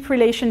deep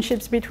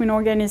relationships between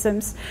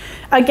organisms.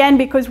 Again,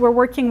 because we're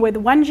working with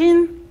one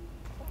gene,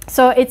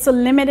 so it's a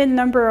limited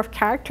number of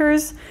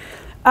characters.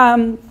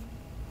 You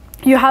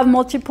have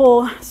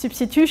multiple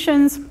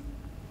substitutions,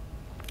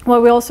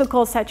 what we also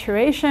call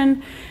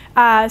saturation.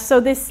 So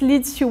this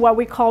leads to what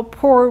we call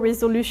poor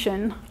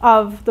resolution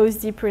of those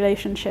deep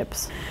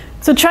relationships.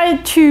 So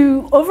trying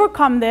to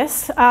overcome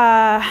this,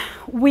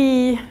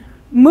 we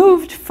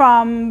moved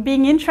from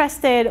being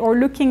interested or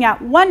looking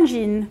at one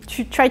gene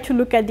to try to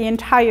look at the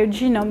entire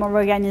genome of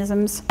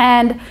organisms.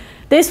 And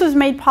this was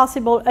made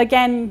possible,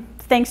 again,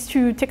 thanks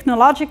to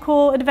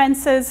technological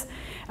advances.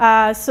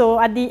 So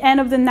at the end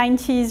of the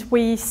 90s,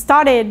 we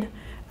started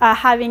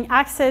having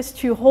access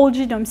to whole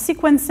genome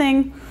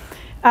sequencing.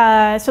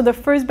 So the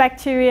first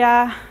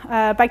bacterial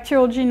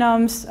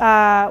genomes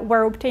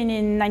were obtained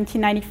in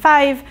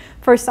 1995,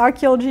 first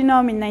archaeal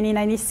genome in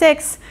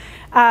 1996,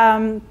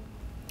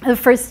 the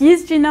first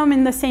yeast genome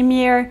in the same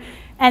year.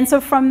 And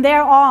so from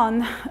there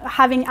on,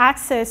 having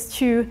access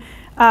to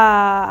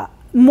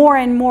more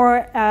and more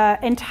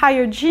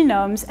entire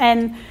genomes.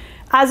 And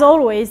as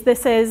always,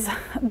 this is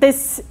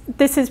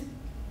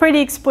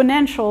pretty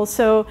exponential.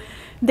 So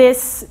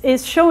this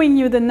is showing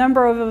you the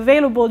number of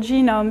available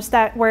genomes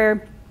that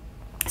were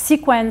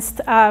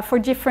sequenced for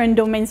different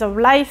domains of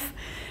life.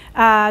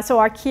 So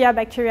archaea,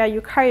 bacteria,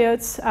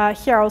 eukaryotes,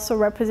 here are also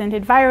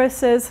represented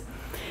viruses.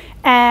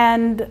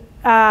 And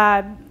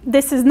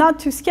this is not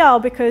to scale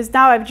because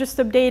now I've just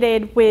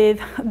updated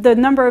with the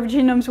number of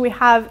genomes we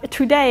have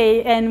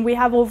today, and we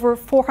have over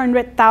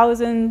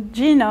 400,000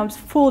 genomes,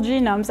 full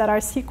genomes that are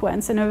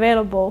sequenced and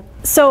available.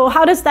 So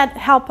how does that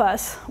help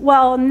us?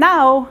 Well,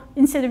 now,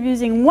 instead of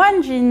using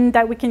one gene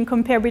that we can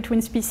compare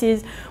between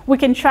species, we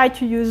can try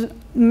to use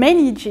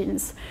many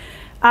genes.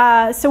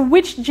 So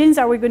which genes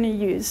are we going to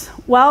use?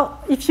 Well,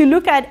 if you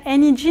look at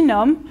any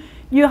genome,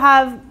 you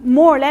have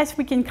more or less,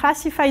 we can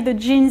classify the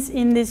genes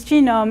in this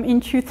genome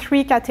into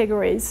three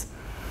categories.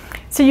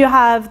 So you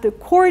have the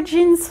core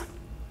genes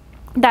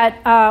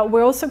that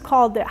were also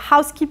called the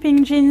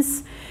housekeeping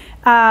genes.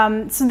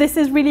 So this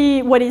is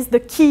really what is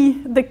the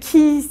key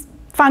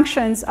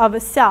functions of a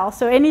cell.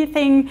 So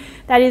anything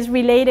that is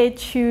related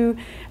to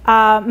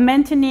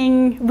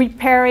maintaining,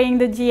 repairing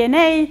the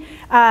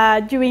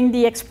DNA, doing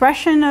the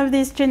expression of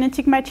this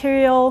genetic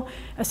material,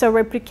 so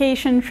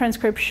replication,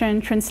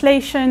 transcription,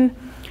 translation,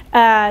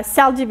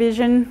 cell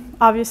division,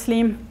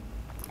 obviously.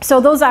 So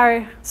those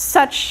are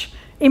such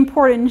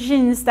important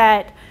genes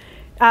that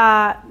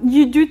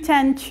you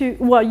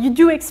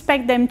do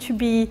expect them to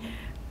be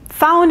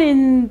found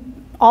in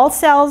all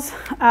cells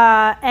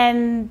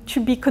and to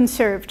be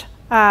conserved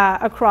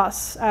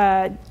across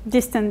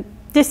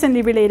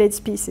distantly related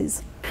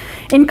species.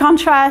 In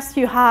contrast,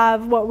 you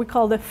have what we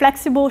call the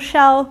flexible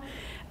shell.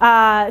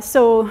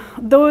 So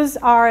those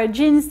are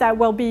genes that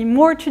will be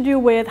more to do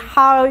with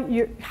how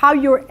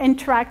you're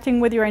interacting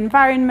with your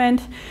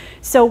environment.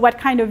 So what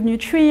kind of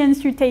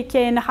nutrients you take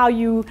in, how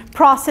you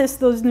process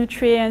those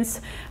nutrients,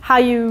 how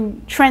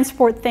you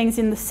transport things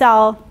in the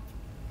cell,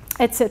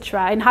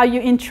 etc., and how you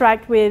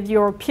interact with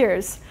your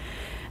peers.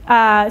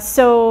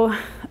 So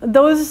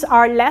those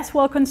are less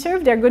well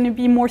conserved. They're going to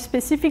be more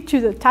specific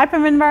to the type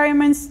of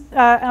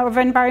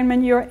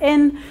environment you're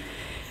in.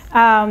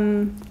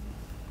 And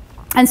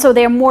so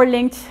they're more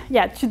linked,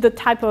 to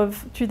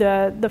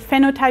the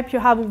phenotype you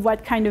have,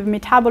 what kind of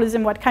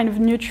metabolism, what kind of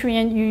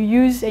nutrient you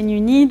use and you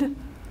need.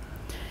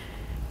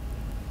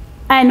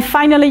 And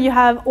finally, you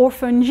have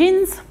orphan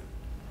genes.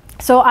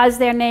 So as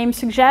their name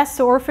suggests,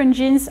 so orphan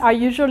genes are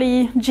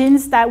usually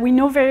genes that we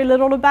know very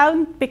little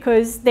about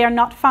because they are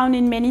not found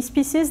in many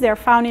species. They're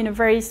found in a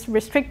very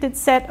restricted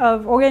set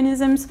of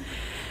organisms.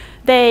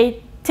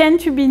 They tend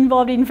to be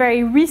involved in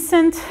very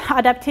recent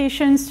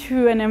adaptations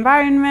to an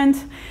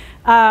environment.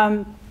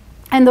 And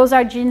those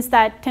are genes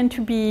that tend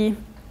to be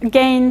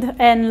gained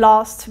and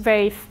lost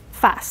very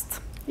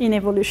fast in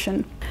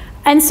evolution.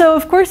 And so,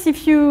 of course,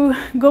 if you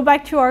go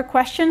back to our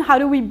question, how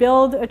do we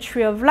build a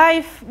tree of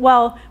life?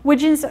 Well,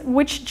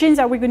 which genes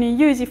are we going to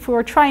use if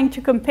we're trying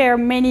to compare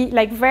many,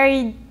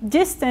 very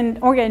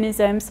distant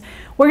organisms?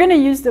 We're going to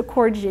use the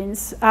core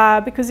genes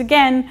because,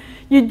 again,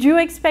 you do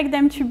expect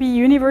them to be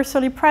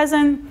universally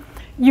present.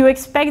 You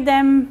expect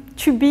them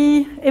to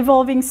be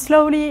evolving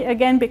slowly,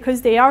 again,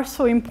 because they are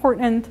so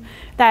important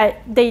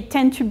that they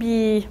tend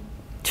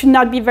to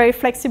not be very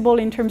flexible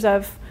in terms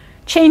of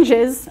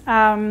changes.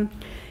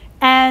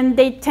 And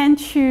they tend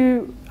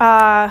to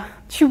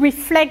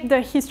reflect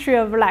the history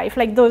of life.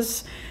 Like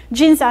those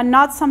genes are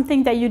not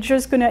something that you're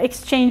just going to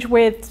exchange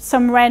with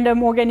some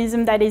random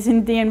organism that is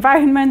in the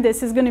environment.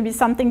 This is going to be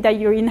something that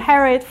you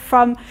inherit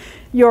from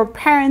your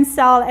parent's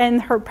cell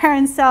and her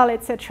parent's cell,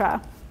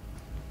 etc.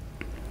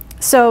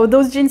 So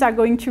those genes are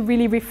going to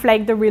really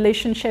reflect the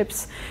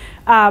relationships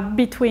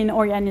between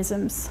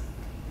organisms.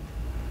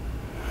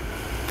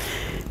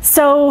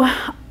 So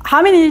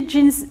how many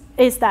genes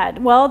is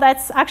that? Well,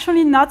 that's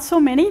actually not so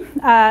many.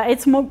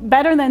 It's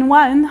better than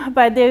one,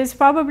 but there's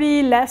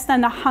probably less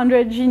than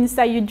 100 genes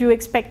that you do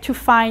expect to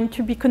find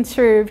to be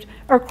conserved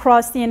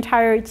across the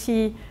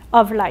entirety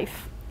of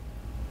life.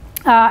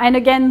 And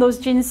again, those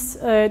genes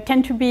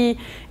tend to be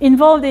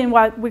involved in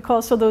what we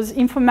call those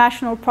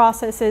informational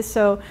processes,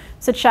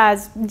 such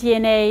as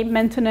DNA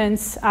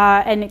maintenance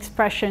and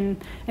expression,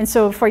 and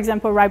so, for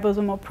example,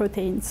 ribosomal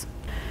proteins.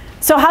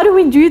 So how do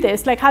we do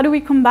this? How do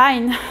we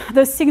combine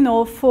the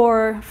signal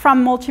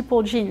from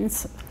multiple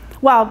genes?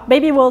 Well,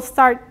 maybe we'll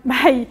start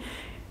by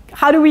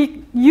how do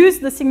we use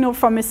the signal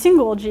from a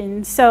single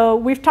gene? So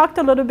we've talked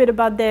a little bit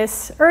about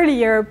this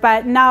earlier,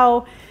 but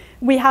now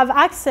we have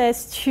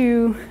access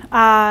to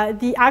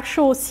the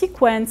actual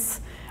sequence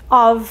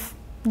of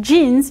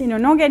genes in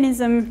an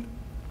organism.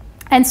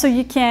 And so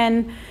you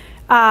can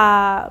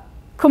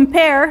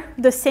compare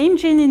the same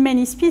gene in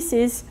many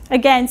species,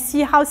 again,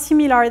 see how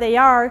similar they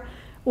are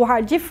or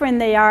how different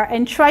they are,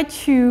 and try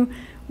to,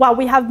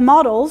 we have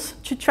models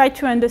to try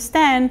to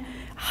understand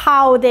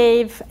how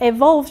they've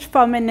evolved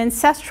from an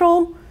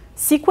ancestral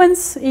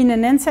sequence in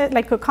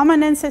a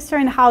common ancestor,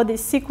 and how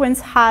this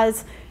sequence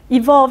has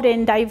evolved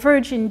and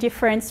diverged in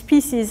different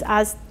species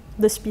as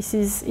the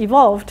species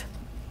evolved.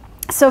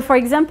 So for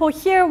example,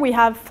 here we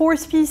have 4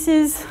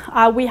 species.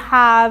 We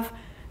have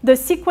the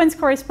sequence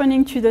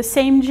corresponding to the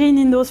same gene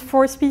in those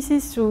 4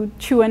 species, to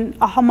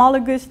a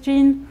homologous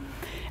gene.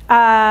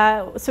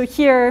 So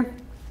here,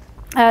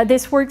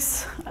 this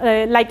works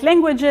like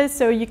languages,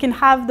 so you can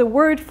have the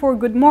word for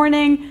good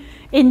morning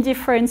in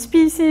different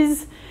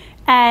species,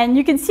 and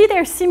you can see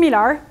they're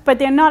similar, but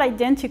they're not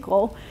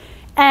identical.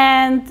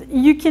 And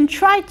you can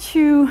try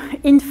to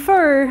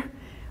infer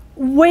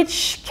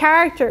which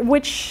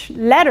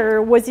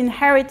letter was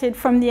inherited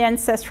from the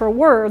ancestral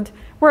word.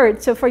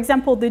 So for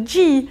example, the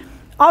G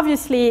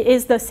obviously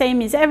is the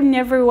same as in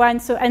everyone,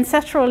 so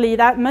ancestrally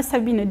that must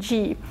have been a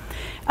G.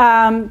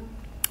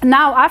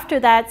 Now after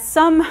that,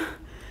 some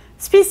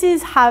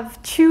species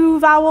have 2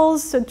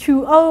 vowels, so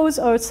 2 O's,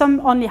 or some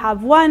only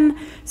have 1.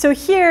 So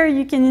here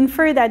you can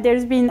infer that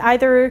there's been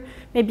either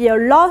maybe a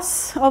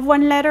loss of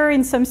 1 letter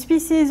in some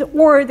species,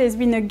 or there's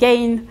been a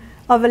gain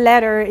of a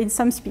letter in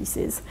some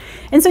species.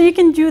 And so you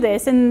can do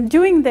this, and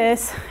doing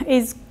this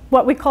is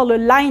what we call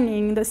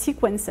aligning the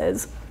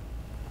sequences.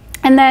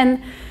 And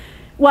then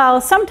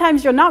Well,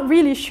 sometimes you're not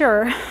really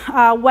sure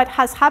what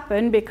has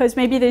happened because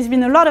maybe there's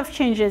been a lot of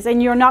changes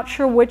and you're not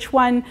sure which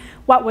one,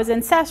 what was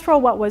ancestral,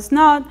 what was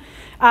not.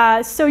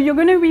 So you're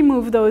going to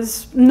remove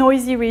those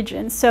noisy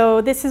regions.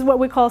 So this is what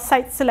we call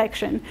site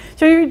selection.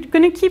 So you're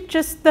going to keep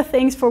just the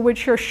things for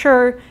which you're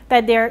sure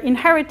that they're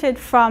inherited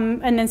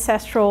from an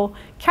ancestral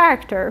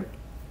character.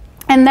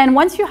 And then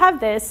once you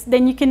have this,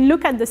 then you can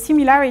look at the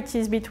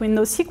similarities between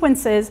those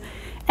sequences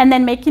and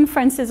then make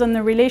inferences on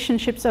the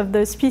relationships of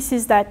the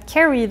species that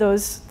carry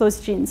those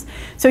genes.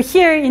 So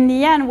here in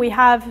the end, we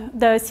have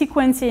the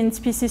sequence in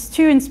species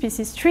 2 and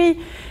species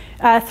 3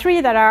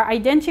 that are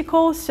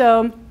identical.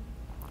 So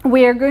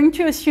we are going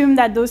to assume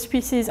that those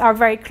species are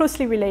very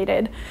closely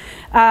related.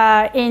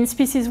 In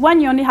species 1,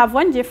 you only have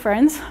one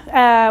difference,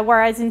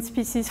 whereas in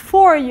species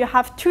 4, you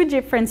have 2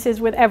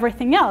 differences with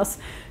everything else.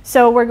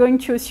 So we're going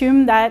to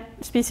assume that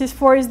species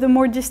 4 is the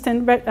more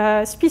distant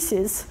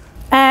species.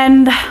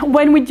 And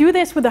when we do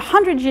this with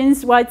 100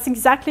 genes, well, it's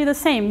exactly the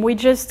same. We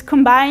just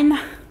combine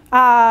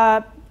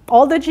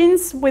all the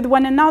genes with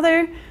one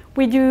another.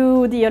 We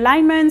do the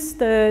alignments,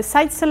 the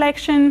site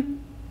selection,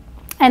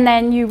 and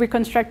then you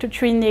reconstruct a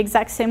tree in the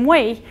exact same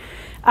way.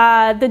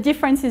 The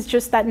difference is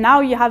just that now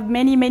you have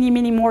many, many,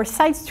 many more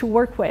sites to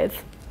work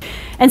with.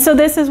 And so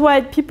this is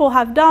what people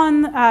have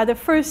done. The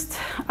first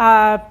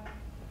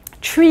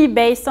tree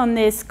based on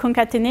this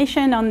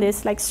concatenation, on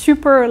this like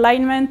super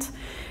alignment,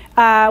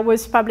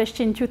 was published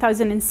in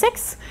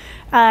 2006.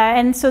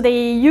 And so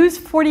they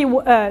used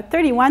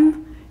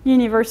 31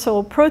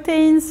 universal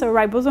proteins, so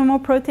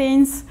ribosomal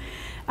proteins.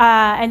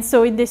 And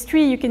so in this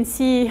tree, you can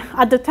see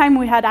at the time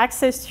we had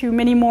access to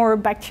many more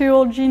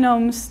bacterial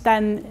genomes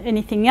than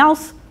anything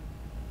else.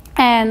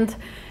 And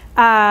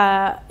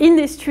in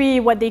this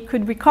tree, what they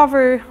could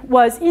recover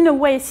was in a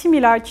way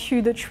similar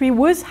to the tree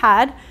WUS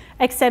had,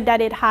 except that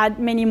it had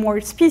many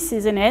more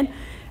species in it.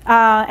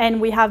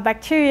 And we have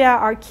bacteria,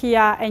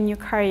 archaea, and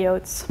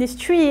eukaryotes. This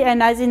tree,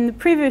 and as in the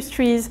previous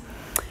trees,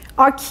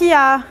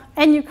 archaea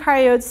and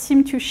eukaryotes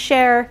seem to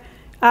share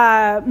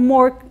are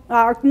more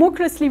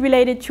closely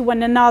related to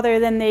one another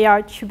than they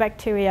are to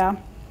bacteria.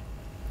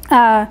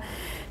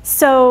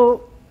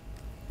 So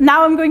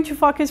now I'm going to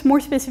focus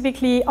more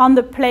specifically on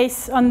the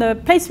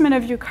placement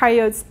of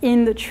eukaryotes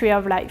in the tree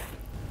of life.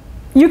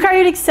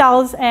 Eukaryotic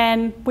cells,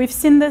 and we've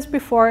seen this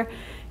before,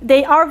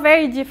 they are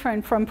very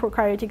different from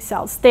prokaryotic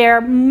cells. They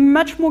are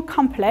much more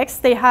complex.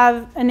 They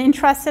have an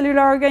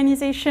intracellular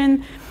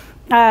organization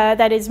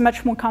that is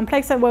much more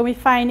complex than what we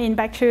find in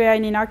bacteria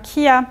and in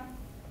archaea.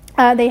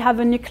 They have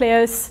a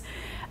nucleus,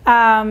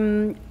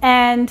 and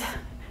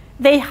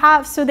they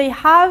have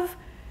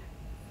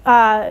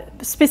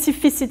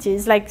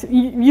specificities like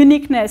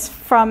uniqueness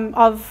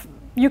of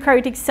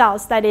eukaryotic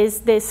cells, that is,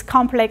 this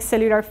complex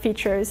cellular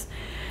features.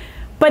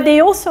 But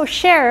they also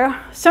share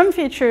some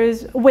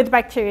features with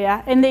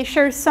bacteria, and they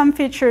share some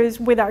features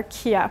with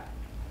archaea.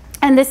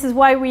 And this is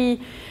why we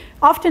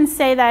often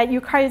say that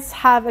eukaryotes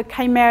have a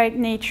chimeric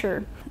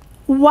nature.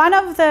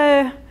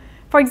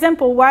 For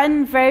example,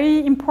 one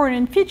very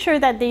important feature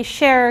that they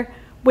share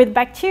with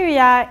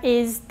bacteria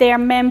is their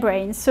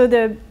membrane.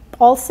 So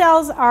all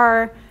cells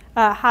have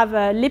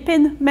a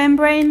lipid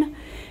membrane,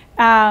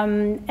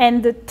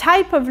 and the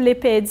type of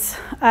lipids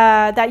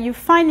that you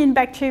find in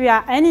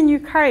bacteria and in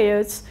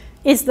eukaryotes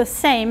is the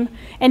same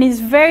and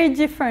is very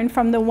different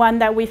from the one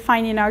that we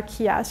find in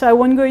archaea. So I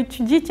won't go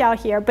into detail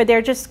here, but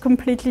they're just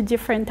completely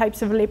different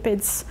types of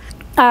lipids.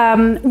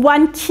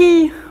 One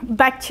key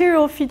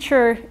bacterial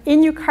feature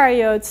in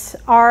eukaryotes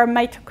are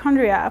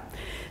mitochondria.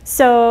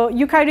 So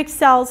eukaryotic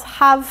cells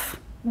have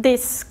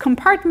this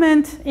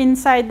compartment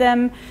inside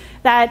them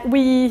that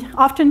we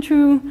often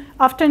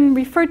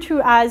refer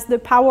to as the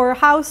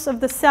powerhouse of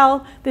the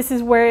cell. This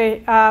is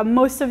where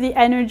most of the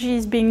energy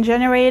is being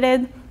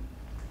generated.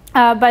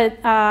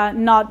 But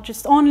not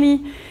just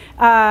only.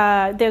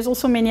 There's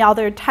also many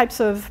other types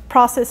of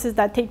processes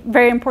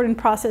very important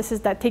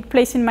processes that take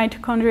place in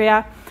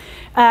mitochondria.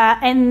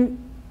 And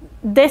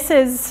this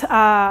is,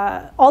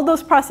 all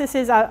those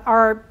processes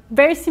are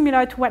very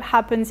similar to what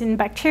happens in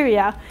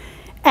bacteria.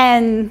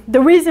 And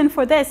the reason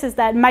for this is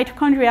that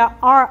mitochondria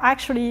are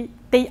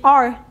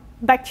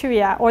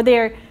bacteria, or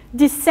they're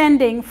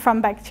descending from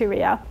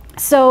bacteria.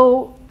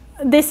 So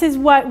this is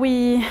what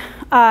we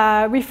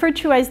refer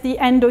to as the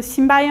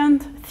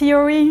endosymbiont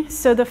theory.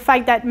 So the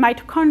fact that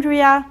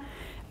mitochondria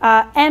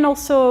and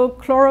also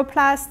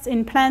chloroplasts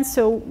in plants,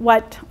 so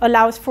what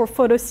allows for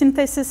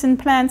photosynthesis in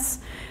plants,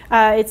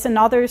 it's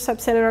another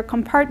subcellular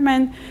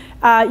compartment,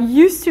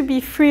 used to be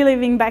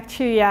free-living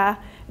bacteria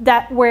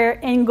that were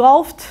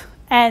engulfed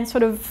and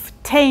sort of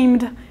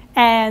tamed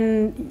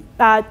and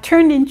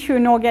turned into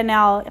an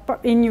organelle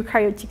in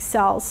eukaryotic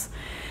cells.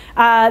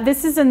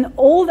 This is an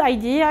old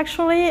idea,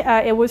 actually.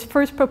 It was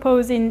first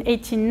proposed in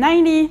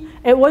 1890.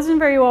 It wasn't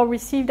very well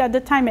received at the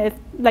time.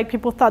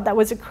 People thought that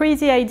was a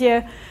crazy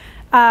idea.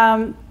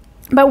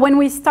 But when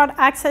we start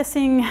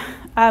accessing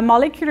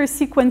molecular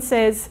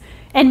sequences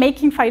and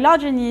making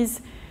phylogenies,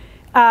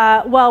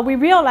 we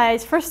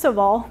realized, first of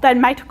all, that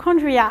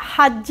mitochondria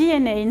had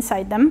DNA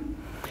inside them.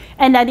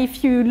 and that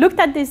if you looked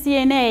at this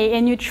DNA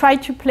and you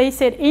tried to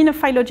place it in a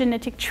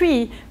phylogenetic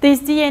tree, this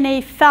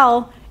DNA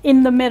fell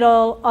in the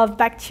middle of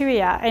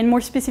bacteria, and more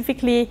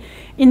specifically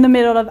in the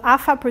middle of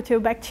alpha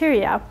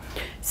proteobacteria.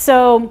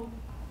 So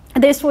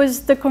this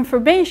was the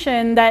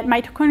confirmation that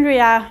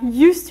mitochondria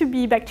used to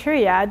be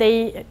bacteria.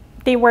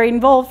 They were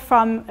involved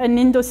from an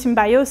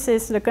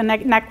endosymbiosis, like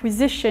an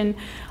acquisition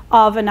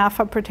of an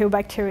alpha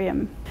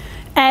proteobacterium.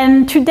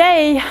 And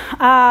today,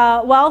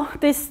 well,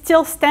 this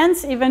still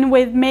stands even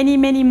with many,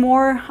 many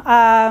more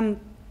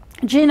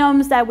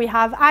genomes that we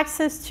have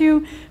access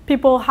to.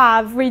 People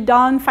have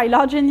redone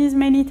phylogenies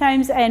many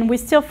times, and we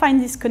still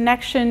find this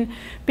connection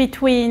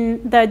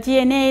between the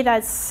DNA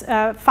that's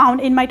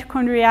found in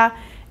mitochondria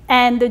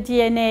and the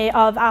DNA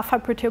of alpha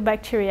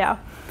proteobacteria.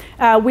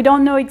 We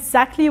don't know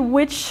exactly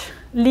which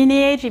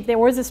lineage, if there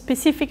was a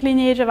specific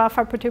lineage of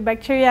alpha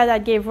proteobacteria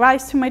that gave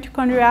rise to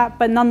mitochondria,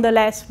 but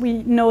nonetheless,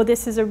 we know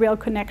this is a real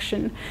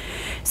connection.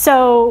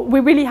 So we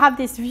really have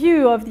this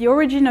view of the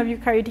origin of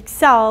eukaryotic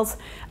cells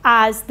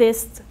as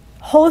this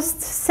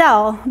host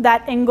cell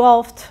that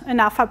engulfed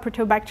an alpha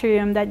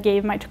proteobacterium that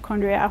gave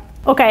mitochondria.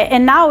 Okay,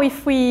 and now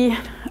if we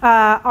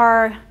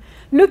are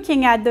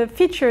looking at the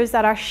features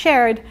that are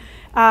shared,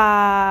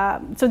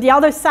 so the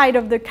other side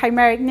of the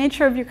chimeric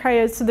nature of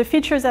eukaryotes, so the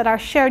features that are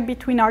shared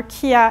between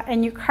archaea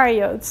and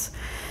eukaryotes.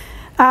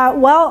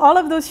 Well, all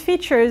of those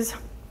features,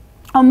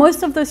 or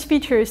most of those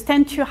features,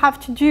 tend to have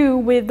to do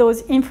with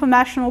those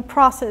informational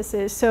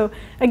processes. So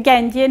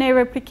again, DNA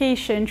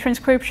replication,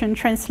 transcription,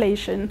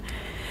 translation.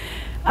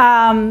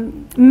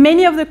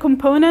 Many of the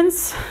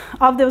components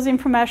of those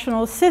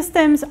informational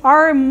systems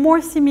are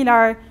more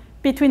similar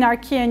between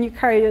archaea and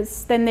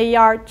eukaryotes than they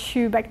are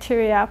to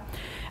bacteria.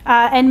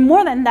 And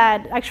more than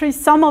that, actually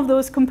some of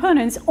those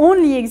components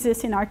only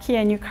exist in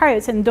archaea and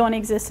eukaryotes and don't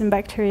exist in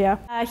bacteria.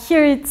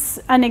 Here it's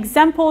an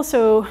example,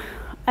 so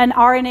an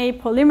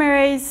RNA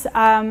polymerase.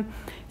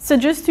 So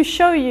just to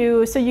show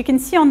you, so you can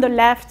see on the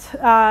left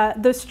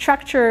the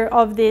structure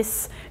of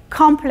this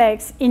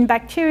complex in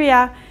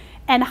bacteria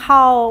and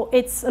how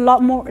it's a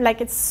lot more,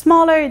 like it's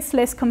smaller, it's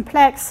less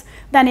complex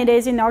than it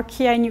is in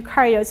archaea and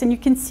eukaryotes. And you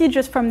can see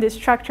just from this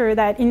structure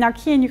that in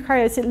archaea and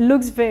eukaryotes it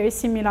looks very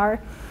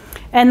similar.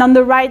 And on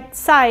the right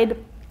side,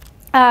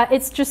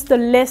 it's just the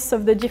list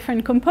of the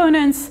different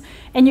components.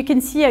 And you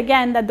can see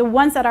again that the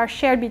ones that are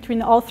shared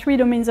between all three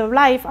domains of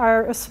life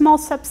are a small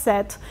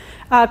subset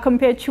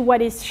compared to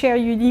what is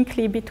shared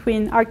uniquely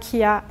between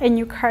archaea and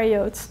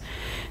eukaryotes.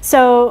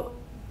 So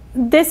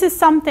this is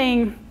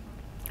something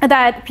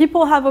that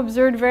people have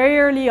observed very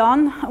early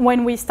on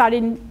when we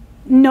started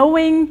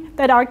knowing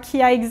that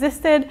archaea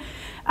existed.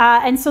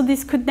 And so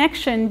this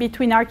connection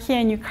between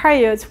archaea and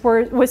eukaryotes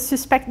was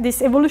suspected,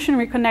 this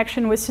evolutionary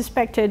connection was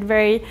suspected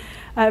very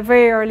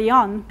early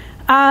on.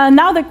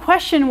 Now the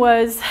question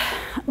was,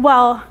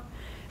 well,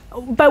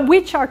 but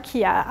which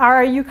archaea?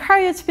 Are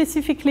eukaryotes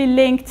specifically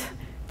linked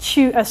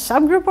to a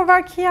subgroup of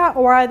archaea,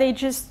 or are they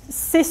just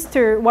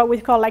sister, what we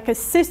call like a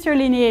sister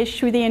lineage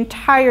to the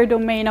entire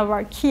domain of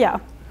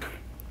archaea?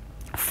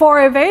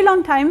 For a very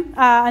long time,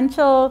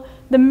 until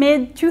the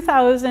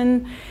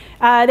mid-2000s,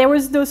 there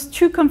was those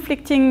two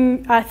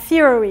conflicting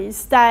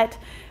theories that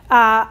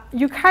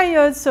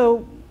eukaryotes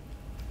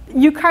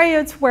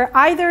were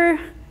either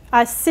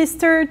a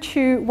sister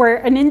to, were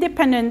an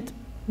independent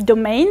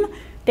domain.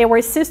 They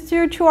were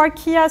sister to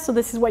archaea, so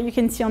this is what you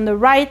can see on the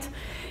right.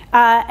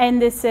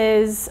 And this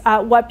is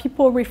what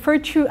people refer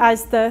to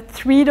as the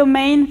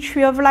three-domain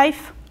tree of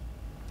life.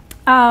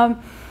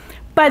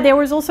 But there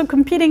was also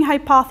competing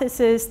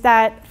hypothesis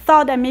that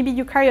thought that maybe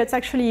eukaryotes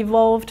actually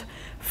evolved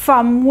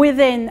from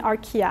within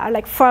archaea,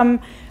 like from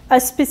a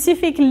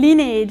specific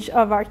lineage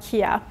of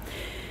archaea.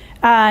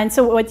 And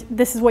so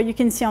this is what you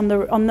can see on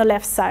the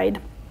left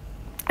side.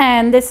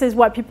 And this is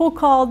what people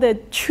call the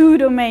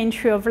two-domain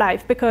tree of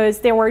life, because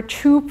there were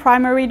two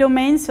primary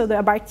domains, so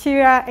the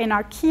bacteria and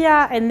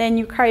archaea, and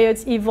then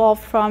eukaryotes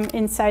evolved from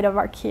inside of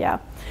archaea.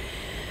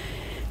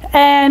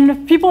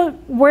 And people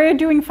were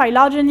doing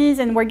phylogenies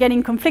and were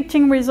getting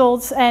conflicting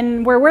results,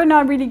 and we're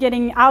not really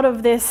getting out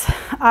of this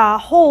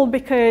hole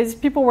because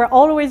people were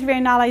always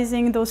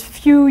reanalyzing those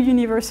few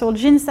universal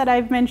genes that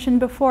I've mentioned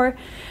before.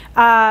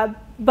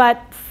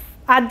 But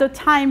at the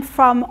time,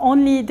 from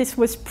only, this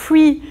was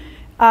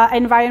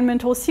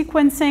pre-environmental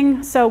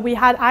sequencing, so we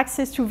had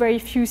access to very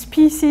few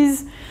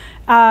species.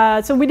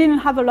 So we didn't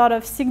have a lot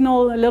of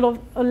signal,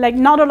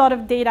 not a lot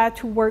of data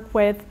to work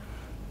with.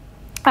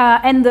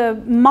 And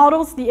the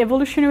models, the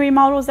evolutionary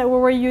models that we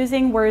were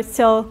using were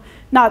still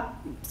not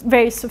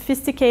very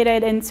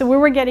sophisticated, and so we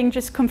were getting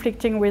just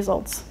conflicting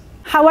results.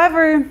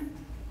 However,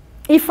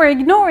 if we're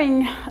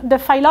ignoring the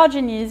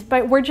phylogenies,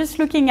 but we're just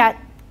looking at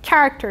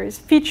characters,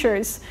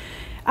 features,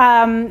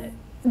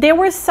 there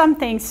was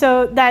something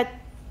that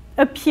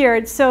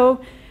appeared.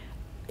 So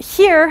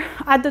here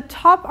at the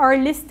top are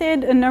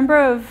listed a number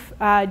of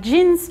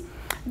genes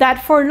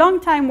that for a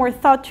long time were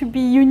thought to be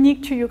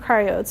unique to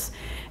eukaryotes.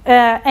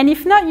 And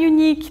if not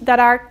unique, that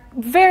are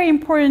very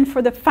important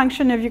for the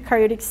function of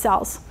eukaryotic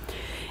cells.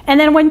 And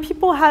then when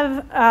people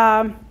have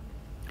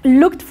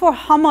looked for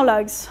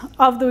homologs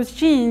of those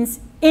genes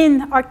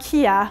in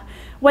archaea,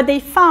 what they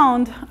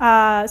found,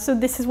 so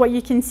this is what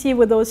you can see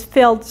with those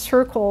filled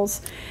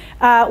circles.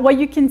 What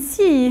you can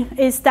see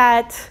is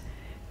that,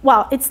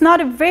 well, it's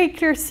not a very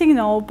clear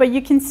signal, but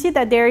you can see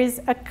that there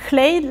is a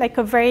clade, like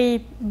a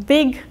very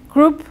big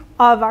group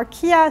of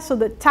archaea, so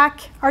the TAC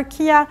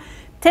archaea,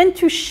 tend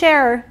to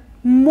share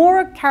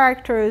more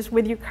characters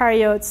with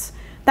eukaryotes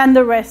than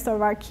the rest of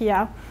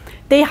archaea.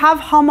 They have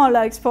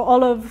homologs for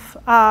all of,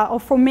 or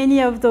for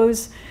many of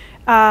those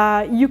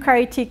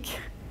eukaryotic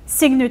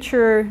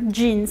signature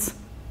genes.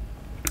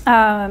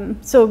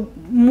 So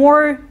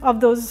more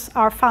of those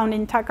are found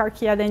in TAC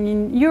archaea than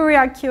in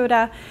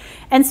Euryarchaeota.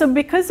 And so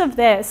because of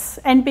this,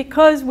 and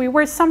because we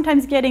were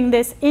sometimes getting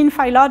this in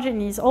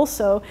phylogenies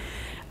also,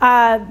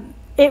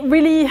 it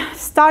really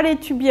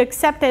started to be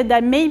accepted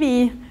that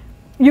maybe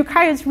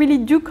eukaryotes really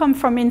do come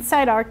from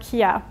inside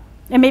archaea,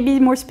 and maybe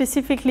more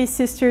specifically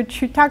sister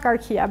to TAC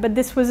archaea, but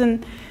this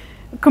wasn't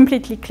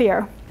completely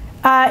clear.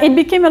 It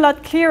became a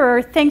lot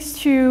clearer thanks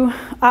to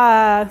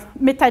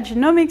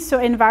metagenomics, so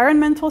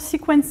environmental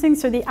sequencing,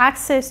 so the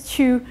access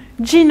to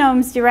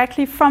genomes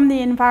directly from the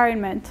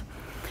environment.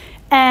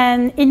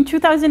 And in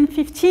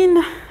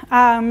 2015,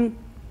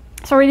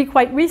 so really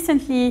quite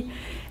recently,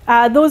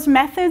 those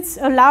methods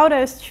allowed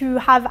us to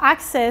have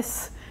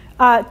access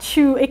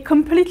to a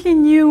completely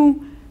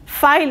new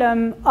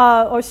phylum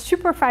or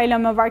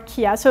superphylum of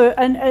archaea, so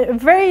a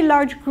very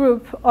large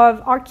group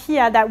of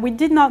archaea that we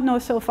did not know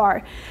so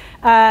far,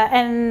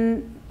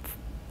 and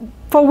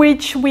for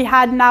which we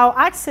had now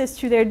access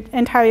to their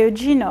entire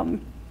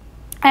genome.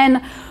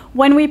 And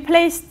when we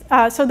placed,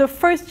 so the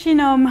first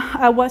genome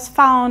was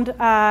found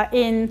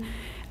in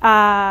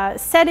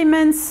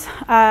sediments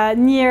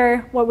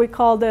near what we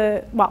call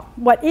the, well,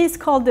 what is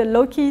called the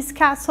Loki's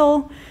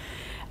Castle.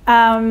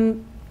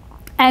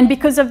 And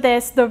because of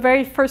this, the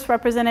very first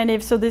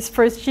representative, so this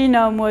first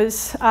genome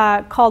was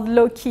called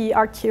Loki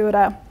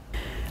Archaeota.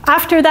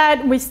 After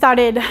that, we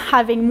started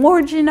having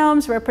more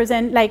genomes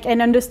represent, like,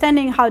 and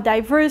understanding how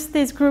diverse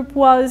this group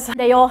was.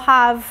 They all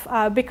have,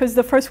 because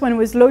the first one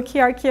was Loki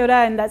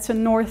Archaeota, and that's a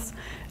Norse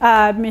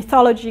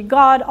mythology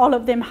god, all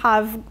of them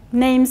have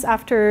names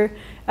after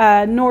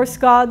Norse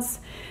gods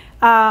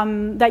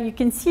that you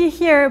can see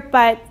here.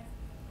 But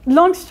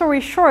long story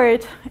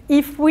short,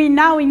 if we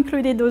now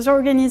included those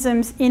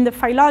organisms in the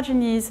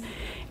phylogenies,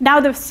 now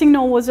the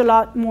signal was a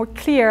lot more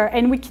clear,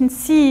 and we can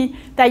see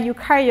that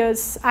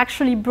eukaryotes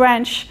actually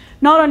branch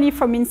not only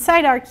from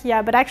inside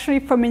archaea, but actually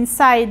from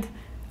inside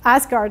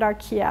Asgard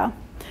archaea.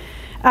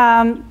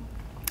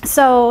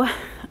 So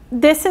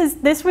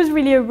this was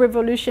really a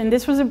revolution.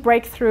 This was a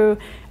breakthrough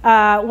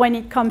when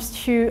it comes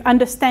to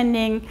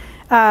understanding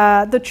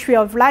the tree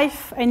of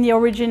life and the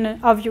origin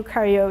of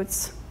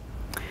eukaryotes.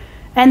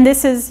 And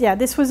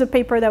this was a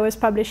paper that was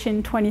published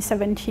in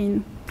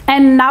 2017.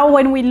 And now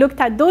when we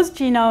looked at those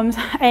genomes,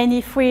 and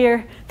if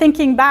we're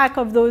thinking back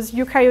of those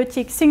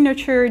eukaryotic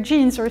signature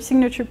genes or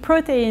signature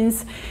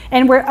proteins,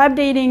 and we're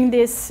updating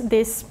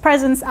this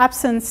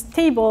presence-absence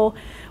table,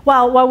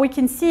 well, what we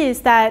can see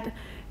is that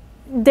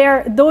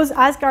those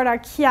Asgard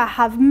archaea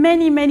have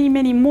many, many,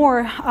 many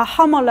more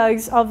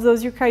homologs of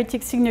those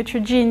eukaryotic signature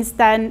genes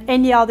than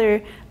any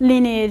other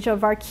lineage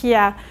of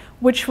archaea,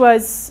 which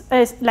was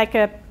like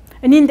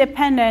an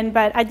independent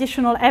but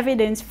additional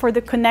evidence for the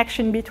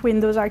connection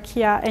between those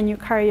archaea and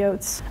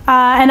eukaryotes.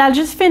 And I'll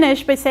just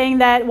finish by saying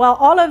that, well,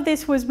 all of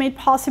this was made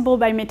possible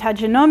by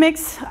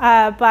metagenomics,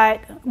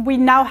 but we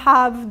now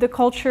have the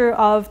culture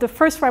of the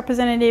first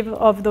representative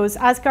of those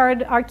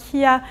Asgard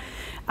archaea,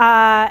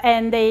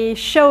 and they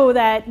show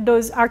that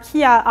those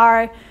archaea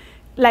are,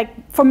 like,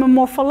 from a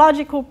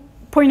morphological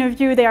point of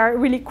view, they are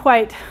really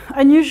quite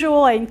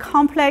unusual and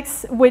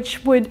complex,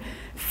 which would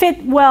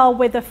fit well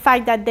with the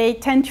fact that they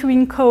tend to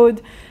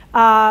encode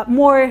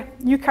more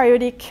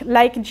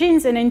eukaryotic-like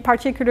genes, and in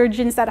particular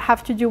genes that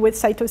have to do with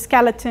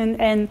cytoskeleton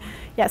and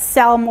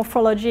cell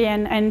morphology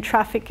and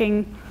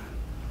trafficking.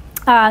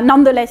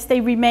 Nonetheless, they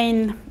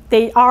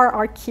are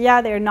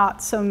archaea. They're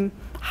not some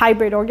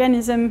hybrid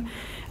organism.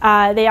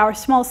 They are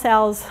small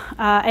cells,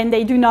 and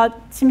they do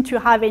not seem to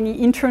have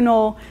any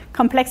internal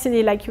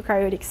complexity like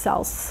eukaryotic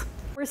cells.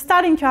 We're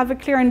starting to have a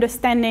clear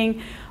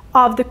understanding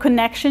of the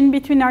connection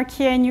between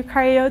archaea and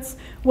eukaryotes.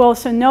 We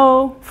also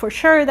know for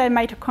sure that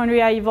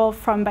mitochondria evolved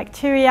from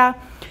bacteria.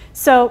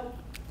 So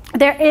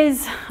there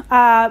is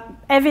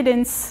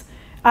evidence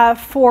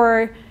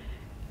for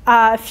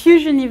a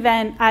fusion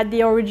event at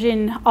the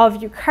origin of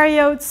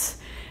eukaryotes.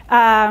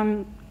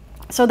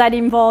 So that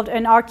involved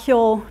an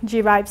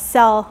archaeal-derived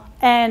cell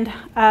and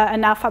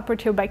an alpha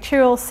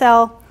proteobacterial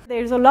cell.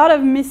 There's a lot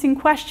of missing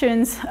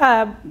questions,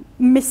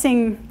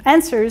 missing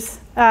answers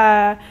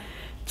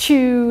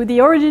to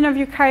the origin of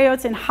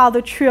eukaryotes and how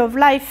the tree of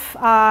life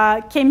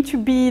came to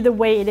be the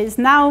way it is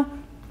now,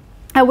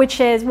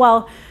 which is,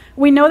 well,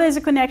 we know there's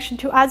a connection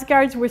to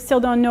Asgards. We still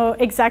don't know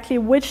exactly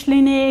which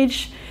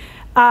lineage.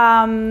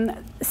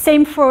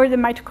 Same for the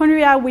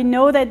mitochondria. We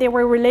know that they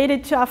were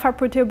related to alpha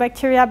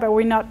proteobacteria, but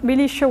we're not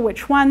really sure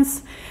which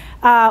ones.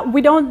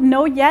 We don't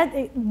know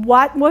yet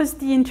what was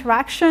the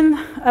interaction,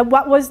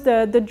 what was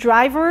the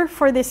driver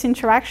for this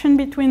interaction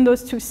between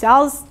those two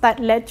cells that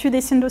led to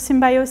this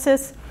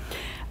endosymbiosis.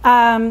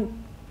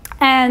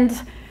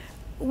 And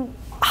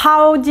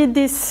how did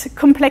this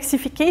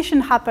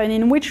complexification happen?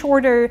 In which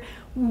order?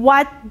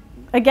 What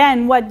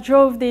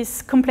drove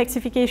this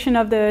complexification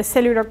of the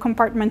cellular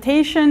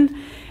compartmentation?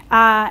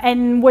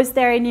 And was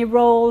there any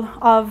role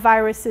of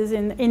viruses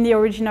in the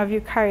origin of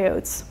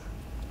eukaryotes?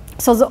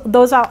 So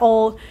those are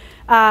all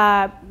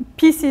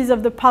pieces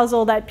of the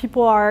puzzle that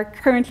people are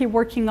currently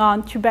working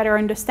on to better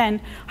understand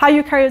how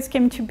eukaryotes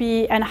came to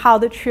be and how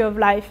the tree of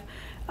life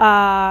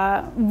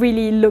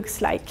really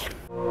looks like.